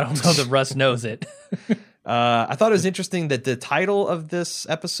it, then I don't know that Russ knows it. I thought it was interesting that the title of this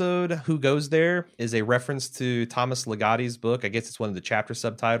episode, "Who Goes There," is a reference to Thomas Ligotti's book. I guess it's one of the chapter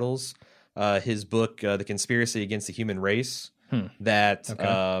subtitles. His book, "The Conspiracy Against the Human Race." That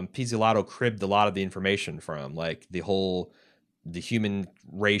Pizzolatto cribbed a lot of the information from, like the human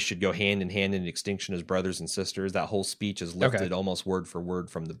race should go hand in hand in extinction as brothers and sisters. That whole speech is lifted almost word for word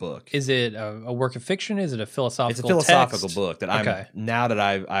from the book. Is it a work of fiction? Is it a philosophical? It's a philosophical text? book that now that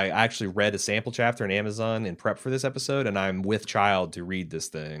I actually read a sample chapter on Amazon in prep for this episode, and I'm with child to read this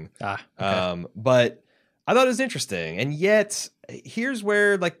thing. But I thought it was interesting, and yet here's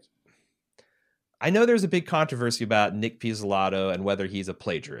where I know there's a big controversy about Nick Pizzolatto and whether he's a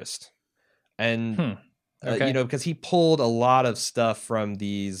plagiarist. And, because he pulled a lot of stuff from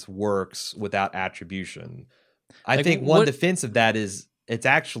these works without attribution. I think one defense of that is it's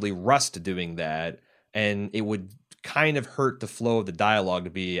actually Rust doing that. And it would kind of hurt the flow of the dialogue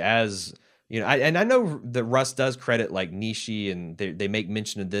to be as, and I know that Rust does credit like Nishi, and they make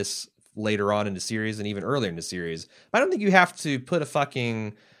mention of this later on in the series and even earlier in the series. But I don't think you have to put a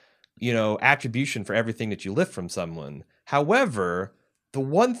fucking attribution for everything that you lift from someone. However, the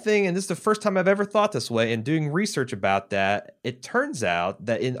one thing, and this is the first time I've ever thought this way, and doing research about that, it turns out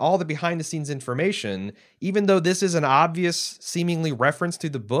that in all the behind the scenes information, even though this is an obvious, seemingly reference to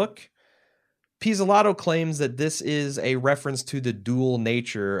the book, Pizzolatto claims that this is a reference to the dual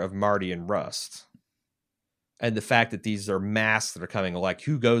nature of Marty and Rust. And the fact that these are masks that are coming, like,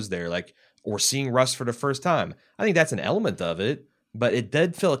 who goes there? Like, or seeing Rust for the first time. I think that's an element of it. But it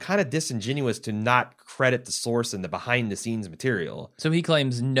did feel kind of disingenuous to not credit the source and the behind-the-scenes material. So he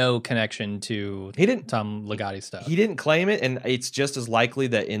claims no connection to Tom Ligotti stuff. He didn't claim it, and it's just as likely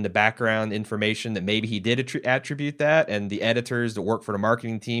that in the background information that maybe he did attribute that, and the editors that work for the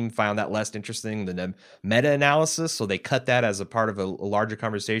marketing team found that less interesting than the meta-analysis, so they cut that as a part of a larger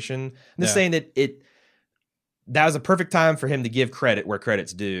conversation. I'm just saying that that was a perfect time for him to give credit where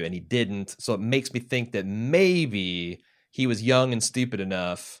credit's due, and he didn't, so it makes me think that maybe he was young and stupid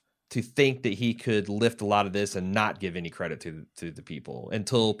enough to think that he could lift a lot of this and not give any credit to the people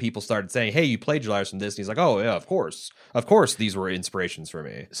until people started saying, "Hey, you plagiarized from this." And he's like, "Oh yeah, of course, these were inspirations for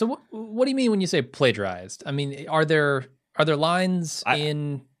me." So what do you mean when you say plagiarized? I mean, are there lines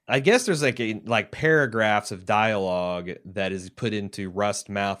in? I guess there's like paragraphs of dialogue that is put into Rust's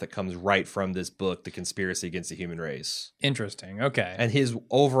mouth that comes right from this book, The Conspiracy Against the Human Race. Interesting. Okay. And his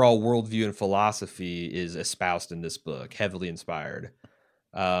overall worldview and philosophy is espoused in this book, heavily inspired.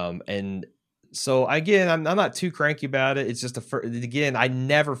 And so again, I'm not too cranky about it. It's just again, I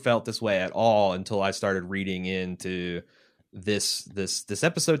never felt this way at all until I started reading into this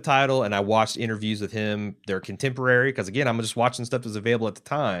episode title, and I watched interviews with him. They're contemporary because again, I'm just watching stuff that was available at the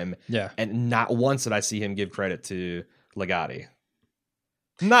time. Yeah, and not once did I see him give credit to Ligotti.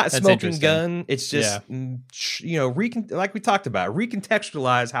 Not a smoking gun. It's just like we talked about,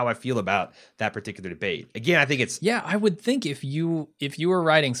 recontextualize how I feel about that particular debate. Again, I think it's I would think if you were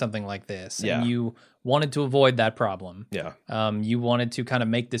writing something like this and you wanted to avoid that problem, you wanted to kind of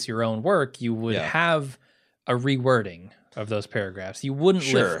make this your own work, you would have a rewording of those paragraphs. You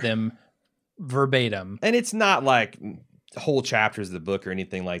wouldn't lift them verbatim. And it's not like whole chapters of the book or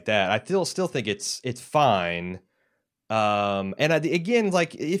anything like that. I still think it's fine. And again,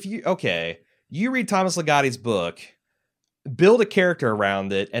 like if you read Thomas Ligotti's book, build a character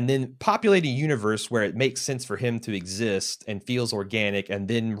around it, and then populate a universe where it makes sense for him to exist and feels organic, and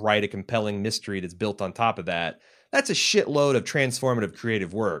then write a compelling mystery that's built on top of that. That's a shitload of transformative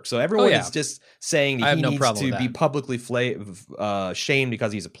creative work. So everyone is just saying that he needs to be publicly shamed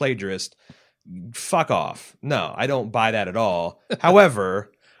because he's a plagiarist. Fuck off. No, I don't buy that at all.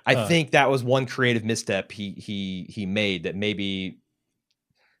 However, I think that was one creative misstep he made that maybe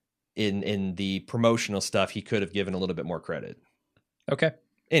in the promotional stuff he could have given a little bit more credit. Okay.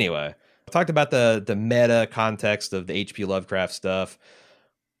 Anyway, I talked about the meta context of the H.P. Lovecraft stuff.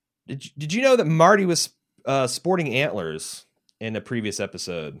 Did you know that Marty was sporting antlers in a previous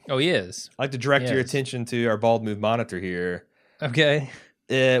episode? Oh, he is. I'd like to direct your attention to our bald move monitor here. Okay.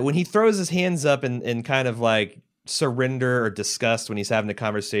 When he throws his hands up in kind of like surrender or disgust when he's having a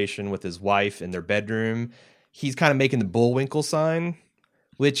conversation with his wife in their bedroom, he's kind of making the bullwinkle sign,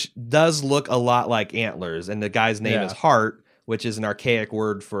 which does look a lot like antlers. And the guy's name is Hart, which is an archaic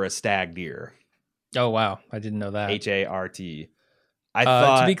word for a stag deer. Oh, wow. I didn't know that. H-A-R-T. I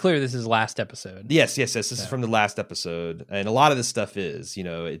thought, to be clear, this is last episode. Yes. This is from the last episode. And a lot of this stuff is,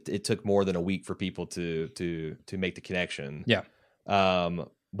 it took more than a week for people to make the connection. Yeah.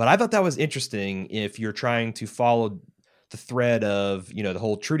 But I thought that was interesting if you're trying to follow the thread of, the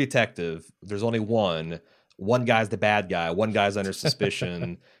whole True Detective. There's only one. One guy's the bad guy. One guy's under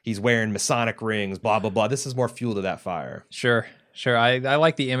suspicion. He's wearing Masonic rings, blah, blah, blah. This is more fuel to that fire. Sure. I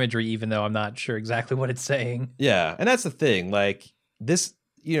like the imagery, even though I'm not sure exactly what it's saying. Yeah. And that's the thing. Like this,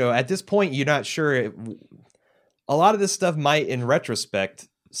 at this point, you're not sure. A lot of this stuff might, in retrospect,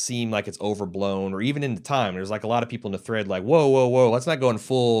 seem like it's overblown, or even in the time, there's like a lot of people in the thread like, whoa, let's not go in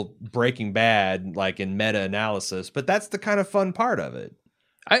full Breaking Bad, like in meta-analysis. But that's the kind of fun part of it.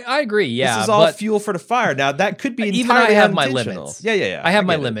 I agree. Yeah, this is all fuel for the fire. Now that could be even I have my limits. Yeah. I have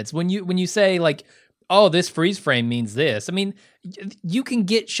my limits. When you say like, oh, this freeze frame means this. I mean, you can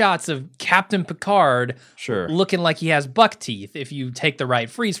get shots of Captain Picard looking like he has buck teeth if you take the right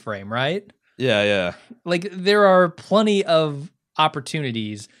freeze frame, right? Yeah. Like there are plenty of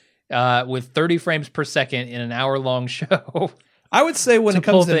opportunities with 30 frames per second in an hour-long show. I would say when it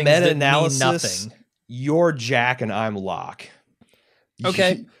comes to meta-analysis, you're Jack and I'm Locke.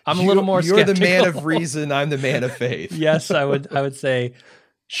 Okay, I'm a little more skeptical. You're the man of reason, I'm the man of faith. Yes, I would say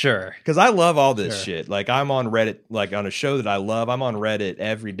sure. Because I love all this shit. Like I'm on Reddit, like on a show that I love, I'm on Reddit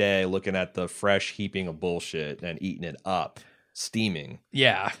every day looking at the fresh heaping of bullshit and eating it up, steaming.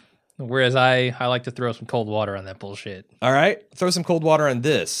 Yeah. Whereas I like to throw some cold water on that bullshit. All right, throw some cold water on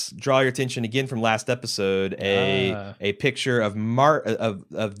this. Draw your attention again from last episode. A picture of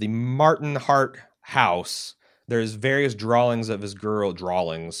the Martin Hart house. There's various drawings of his girl.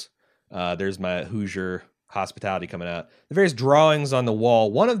 There's my Hoosier hospitality coming out. The various drawings on the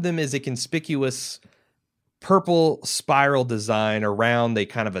wall. One of them is a conspicuous purple spiral design around a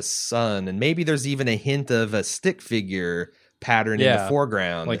kind of a sun, and maybe there's even a hint of a stick figure pattern in the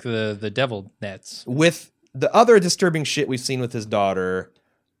foreground, like the devil nets. With the other disturbing shit we've seen with his daughter,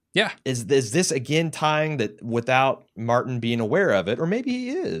 is this again tying that without Martin being aware of it, or maybe he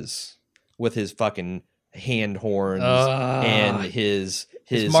is with his fucking hand horns and his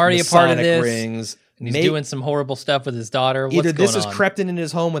Marty Masonic a part of this? Rings. And he's doing some horrible stuff with his daughter. What's Either this going has on? crept into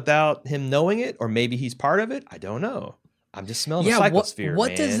his home without him knowing it, or maybe he's part of it. I don't know. I'm just smelling the psychosphere.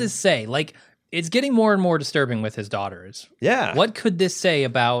 What does this say? Like, it's getting more and more disturbing with his daughters. Yeah. What could this say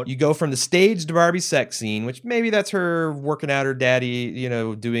about... You go from the staged Barbie sex scene, which maybe that's her working out her daddy,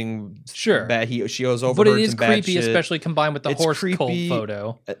 doing bad. She owes over. But it is creepy, especially combined with the horse cult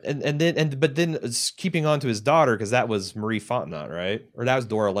photo. But then it's keeping on to his daughter, because that was Marie Fontenot, right? Or that was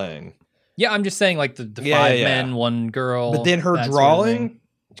Dora Lang. Yeah, I'm just saying, like the 5 men, 1 girl. But then her drawing,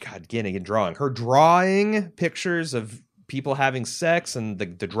 again, drawing. Her drawing pictures of people having sex, and the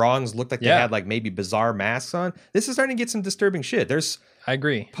drawings looked like they had like maybe bizarre masks on. This is starting to get some disturbing shit. There's, I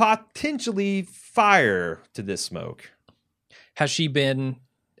agree, potentially fire to this smoke. Has she been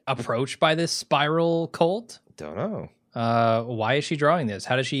approached by this spiral cult? Don't know. Why is she drawing this?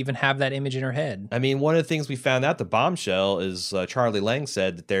 How does she even have that image in her head? I mean, one of the things we found out, the bombshell, is Charlie Lang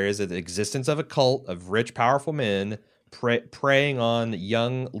said that there is an existence of a cult of rich, powerful men preying on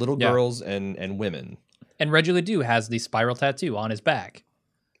young little girls and women. And Reggie Ledoux has the spiral tattoo on his back.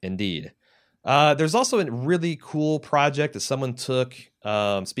 Indeed. There's also a really cool project that someone took.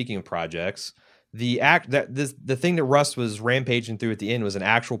 Speaking of projects, the thing that Rust was rampaging through at the end was an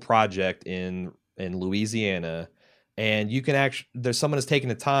actual project in Louisiana, and you can there's someone has taken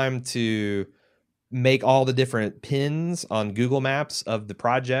the time to make all the different pins on Google Maps of the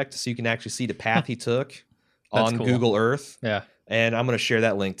project, so you can actually see the path he took on Google Earth. Yeah. And I'm going to share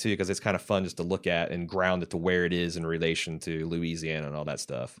that link too, because it's kind of fun just to look at and ground it to where it is in relation to Louisiana and all that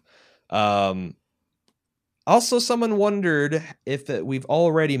stuff. Also, someone wondered if we've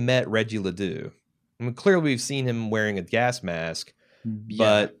already met Reggie Ledoux. I mean, clearly we've seen him wearing a gas mask, Yeah.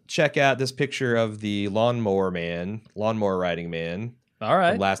 but check out this picture of the lawnmower riding man All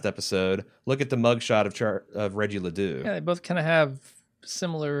right. from last episode. Look at the mugshot of Reggie Ledoux. Yeah, they both kind of have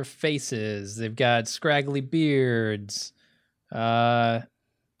similar faces. They've got scraggly beards, unkempt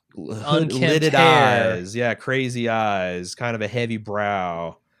Lidded hair. eyes. Yeah, crazy eyes, kind of a heavy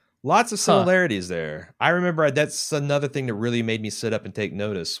brow. Lots of similarities there. I remember that's another thing that really made me sit up and take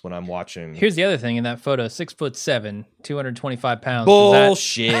notice when I'm watching. Here's the other thing in that photo: 6'7", 225 pounds.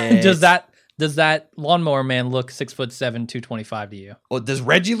 Bullshit. Does that lawnmower man look 6'7", 225 to you? Well, does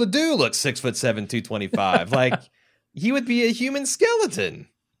Reggie Ledoux look 6'7", 225? Like he would be a human skeleton.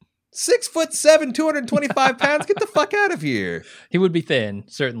 6'7", 225 pounds. Get the fuck out of here. He would be thin,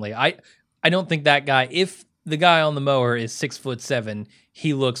 certainly. I don't think that guy. If the guy on the mower is 6'7",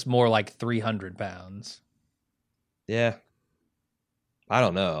 he looks more like 300 pounds. Yeah. I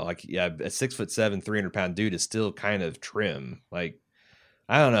don't know. Like, yeah, a 6'7", 300-pound dude is still kind of trim. Like,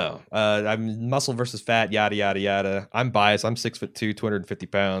 I don't know. I'm muscle versus fat, yada, yada, yada. I'm biased. I'm 6'2", 250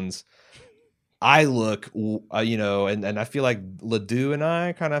 pounds. I look, and I feel like Ledoux and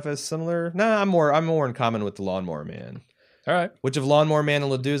I kind of have a similar. I'm more in common with the Lawnmower Man. All right. Which if Lawnmower Man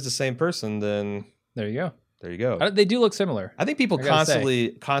and Ledoux is the same person, then There you go. there you go. They do look similar. I think people I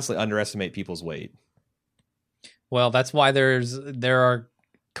gotta constantly underestimate people's weight. Well, that's why there are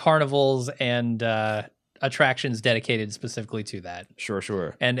carnivals and attractions dedicated specifically to that.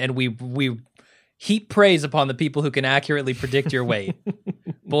 Sure. And we heap praise upon the people who can accurately predict your weight.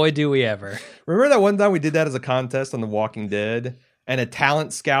 Boy, do we ever. Remember that one time we did that as a contest on The Walking Dead? And a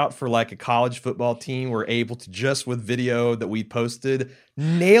talent scout for like a college football team were able to, just with video that we posted,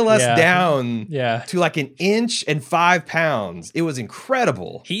 nail us down to like 1 inch and 5 pounds. It was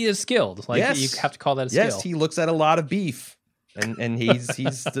incredible. He is skilled. Like you have to call that a skill. Yes, he looks at a lot of beef. And he's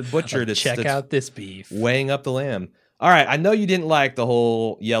the butcher that's check out this beef. Weighing up the lamb. All right, I know you didn't like the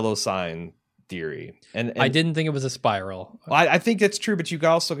whole yellow sign theory. And I didn't think it was a spiral. I think that's true, but you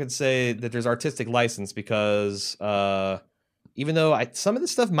also could say that there's artistic license because even though some of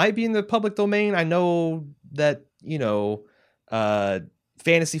this stuff might be in the public domain, I know that,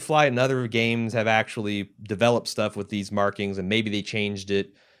 Fantasy Flight and other games have actually developed stuff with these markings, and maybe they changed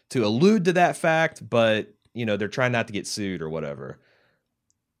it to allude to that fact, but, they're trying not to get sued or whatever.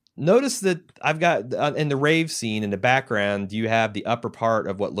 Notice that I've got, in the rave scene in the background, you have the upper part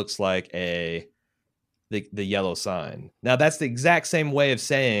of what looks like the yellow sign. Now, that's the exact same way of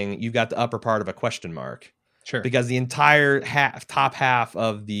saying you've got the upper part of a question mark. Sure. Because the entire top half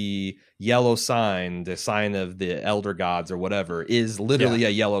of the yellow sign, the sign of the elder gods or whatever, is literally a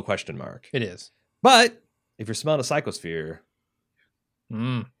yellow question mark. It is. But if you're smelling a psychosphere,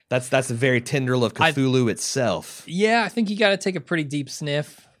 that's the very tendril of Cthulhu itself. Yeah, I think you got to take a pretty deep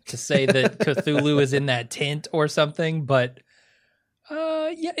sniff to say that Cthulhu is in that tent or something. But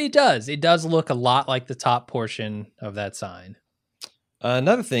yeah, it does. It does look a lot like the top portion of that sign.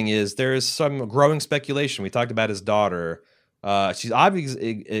 Another thing is there is some growing speculation. We talked about his daughter. She's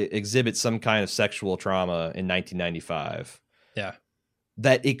obviously exhibits some kind of sexual trauma in 1995. Yeah.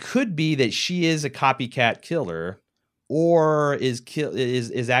 That it could be that she is a copycat killer, or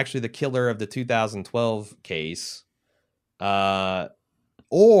is actually the killer of the 2012 case,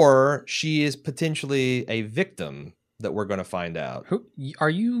 or she is potentially a victim that we're going to find out. Who are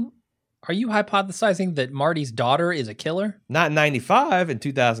you? Are you hypothesizing that Marty's daughter is a killer? Not in 95, in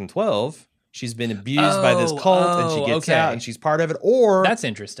 2012. She's been abused by this cult and she gets out and she's part of it. Or that's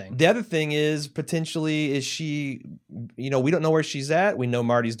interesting. The other thing is potentially is she, we don't know where she's at. We know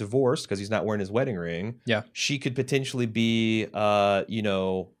Marty's divorced because he's not wearing his wedding ring. Yeah. She could potentially be, the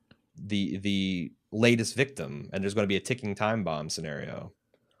latest victim and there's going to be a ticking time bomb scenario.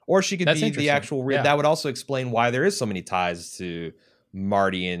 Or she could be the actual, that would also explain why there is so many ties to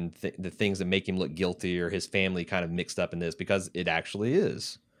Marty and the things that make him look guilty or his family kind of mixed up in this, because it actually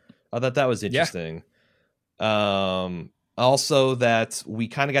is. I thought that was interesting. Also that we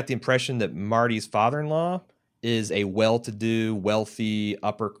kind of got the impression that Marty's father-in-law is a well-to-do, wealthy,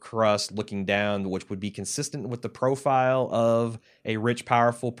 upper crust looking down, which would be consistent with the profile of a rich,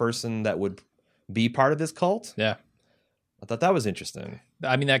 powerful person that would be part of this cult. Yeah. I thought that was interesting.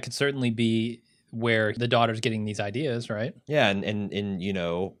 I mean, that could certainly be where the daughter's getting these ideas, right? Yeah, and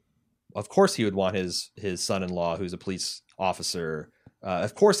of course he would want his son-in-law, who's a police officer.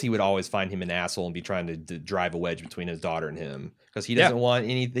 Of course he would always find him an asshole and be trying to drive a wedge between his daughter and him, because he doesn't want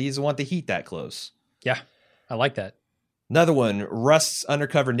he doesn't want the heat that close. Yeah, I like that. Another one, Rust's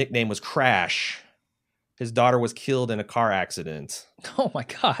undercover nickname was Crash. His daughter was killed in a car accident. Oh my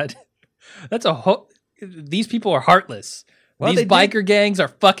God. That's these people are heartless. Well, These biker gangs are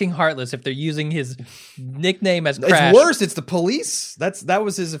fucking heartless if they're using his nickname as Crash. It's worse. It's the police. That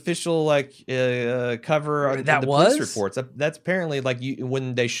was his official cover on the police reports. That's apparently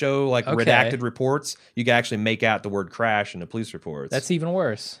when they show redacted reports, you can actually make out the word Crash in the police reports. That's even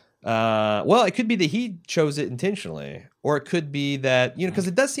worse. Well, it could be that he chose it intentionally, or it could be that because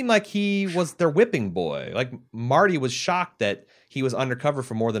it does seem like he was their whipping boy. Like Marty was shocked that he was undercover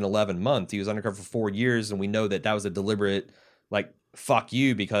for more than 11 months. He was undercover for 4 years, and we know that was a deliberate fuck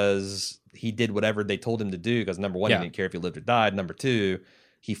you, because he did whatever they told him to do, because number one, he didn't care if he lived or died. Number two,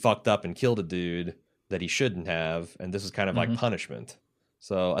 he fucked up and killed a dude that he shouldn't have, and this is kind of like punishment.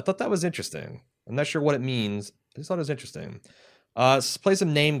 So I thought that was interesting. I'm not sure what it means. I just thought it was interesting. Let's play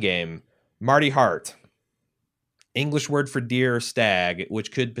some name game. Marty Hart. English word for deer or stag,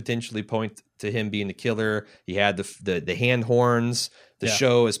 which could potentially point to him being the killer. He had the hand horns. The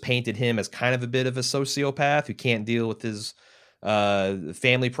show has painted him as kind of a bit of a sociopath who can't deal with his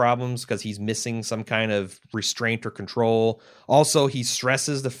family problems because he's missing some kind of restraint or control. Also, he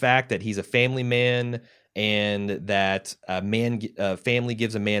stresses the fact that he's a family man and that family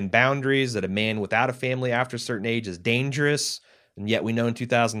gives a man boundaries, that a man without a family after a certain age is dangerous. And yet we know in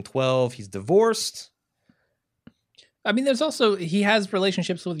 2012 he's divorced. I mean, there's also, he has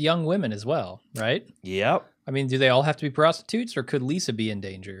relationships with young women as well, right? Yep. I mean, do they all have to be prostitutes, or could Lisa be in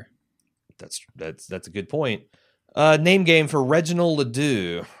danger? That's a good point. Name game for Reginald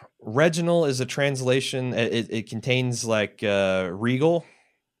Ledoux. Reginald is a translation. It contains regal.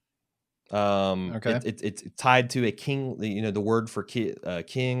 Okay. It's tied to a king. The word for king,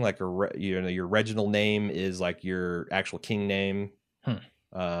 your reginal name is like your actual king name.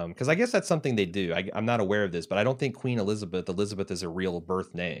 Because I guess that's something they do. I'm not aware of this, but I don't think Queen Elizabeth is a real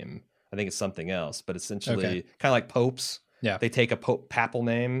birth name. I think it's something else, but essentially kind of like popes. Yeah. They take a papal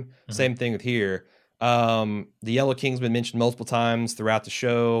name. Mm-hmm. Same thing with here. The Yellow King's been mentioned multiple times throughout the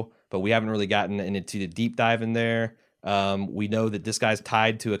show, but we haven't really gotten into the deep dive in there. We know that this guy's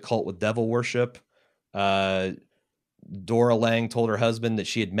tied to a cult with devil worship. Dora Lang told her husband that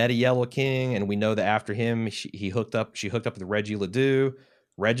she had met a Yellow King, and we know that after him, she hooked up with Reggie Ledoux.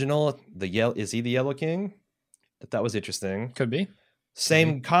 Reginald, is he the Yellow King? That was interesting. Could be.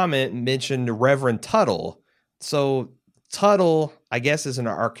 Same comment mentioned Reverend Tuttle. So Tuttle, I guess, is an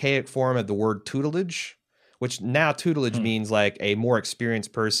archaic form of the word tutelage, which now tutelage means like a more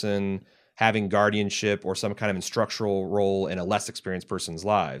experienced person having guardianship or some kind of instructional role in a less experienced person's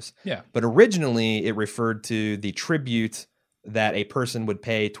lives. Yeah. But originally, it referred to the tribute that a person would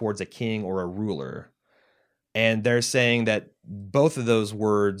pay towards a king or a ruler. And they're saying that both of those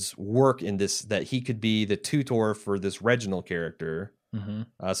words work in this, that he could be the tutor for this Reginald character.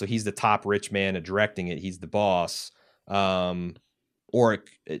 Mm-hmm. So he's the top rich man directing it. He's the boss. That's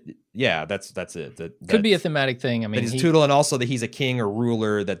it. That could be a thematic thing. I mean, he's tutor, and also that he's a king or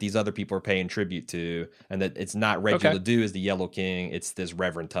ruler that these other people are paying tribute to, and that it's not Reggie Ledoux as the Yellow King. It's this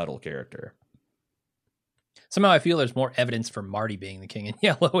Reverend Tuttle character. Somehow I feel there's more evidence for Marty being the king in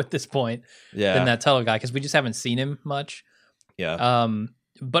yellow at this point than that Tuttle guy, because we just haven't seen him much. Yeah.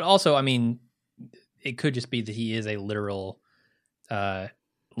 But also, I mean, it could just be that he is a literal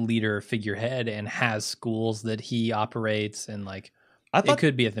leader figurehead and has schools that he operates, and it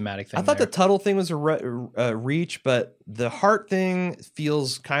could be a thematic thing. I thought the Tuttle thing was a reach, but the Hart thing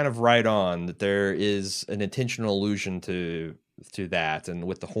feels kind of right on, that there is an intentional allusion to that, and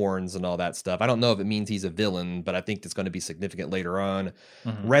with the horns and all that stuff. I don't know if it means he's a villain, but I think it's going to be significant later on.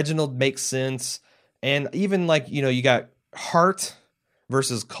 Mm-hmm. Reginald makes sense. And even you got Hart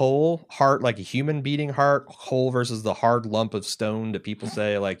versus Cole. Hart, like a human beating heart. Cole versus the hard lump of stone that people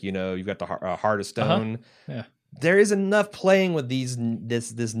say, you've got the heart of stone. Yeah. There is enough playing with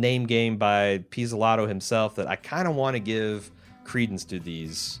this name game by Pizzolatto himself that I kind of want to give credence to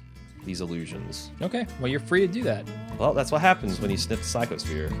these illusions. Okay, well, you're free to do that. Well, that's what happens when you sniff the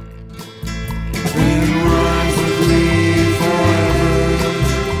psychosphere.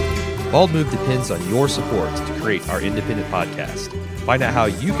 Bald Move depends on your support to create our independent podcast. Find out how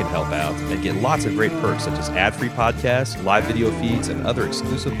you can help out and get lots of great perks such as ad-free podcasts, live video feeds, and other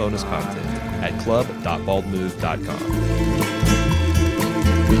exclusive bonus content at club.baldmove.com.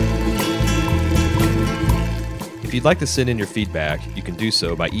 If you'd like to send in your feedback, you can do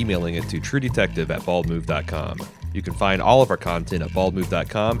so by emailing it to truedetective@baldmove.com. You can find all of our content at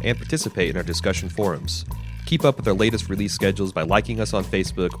baldmove.com and participate in our discussion forums. Keep up with our latest release schedules by liking us on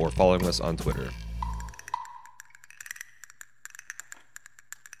Facebook or following us on Twitter.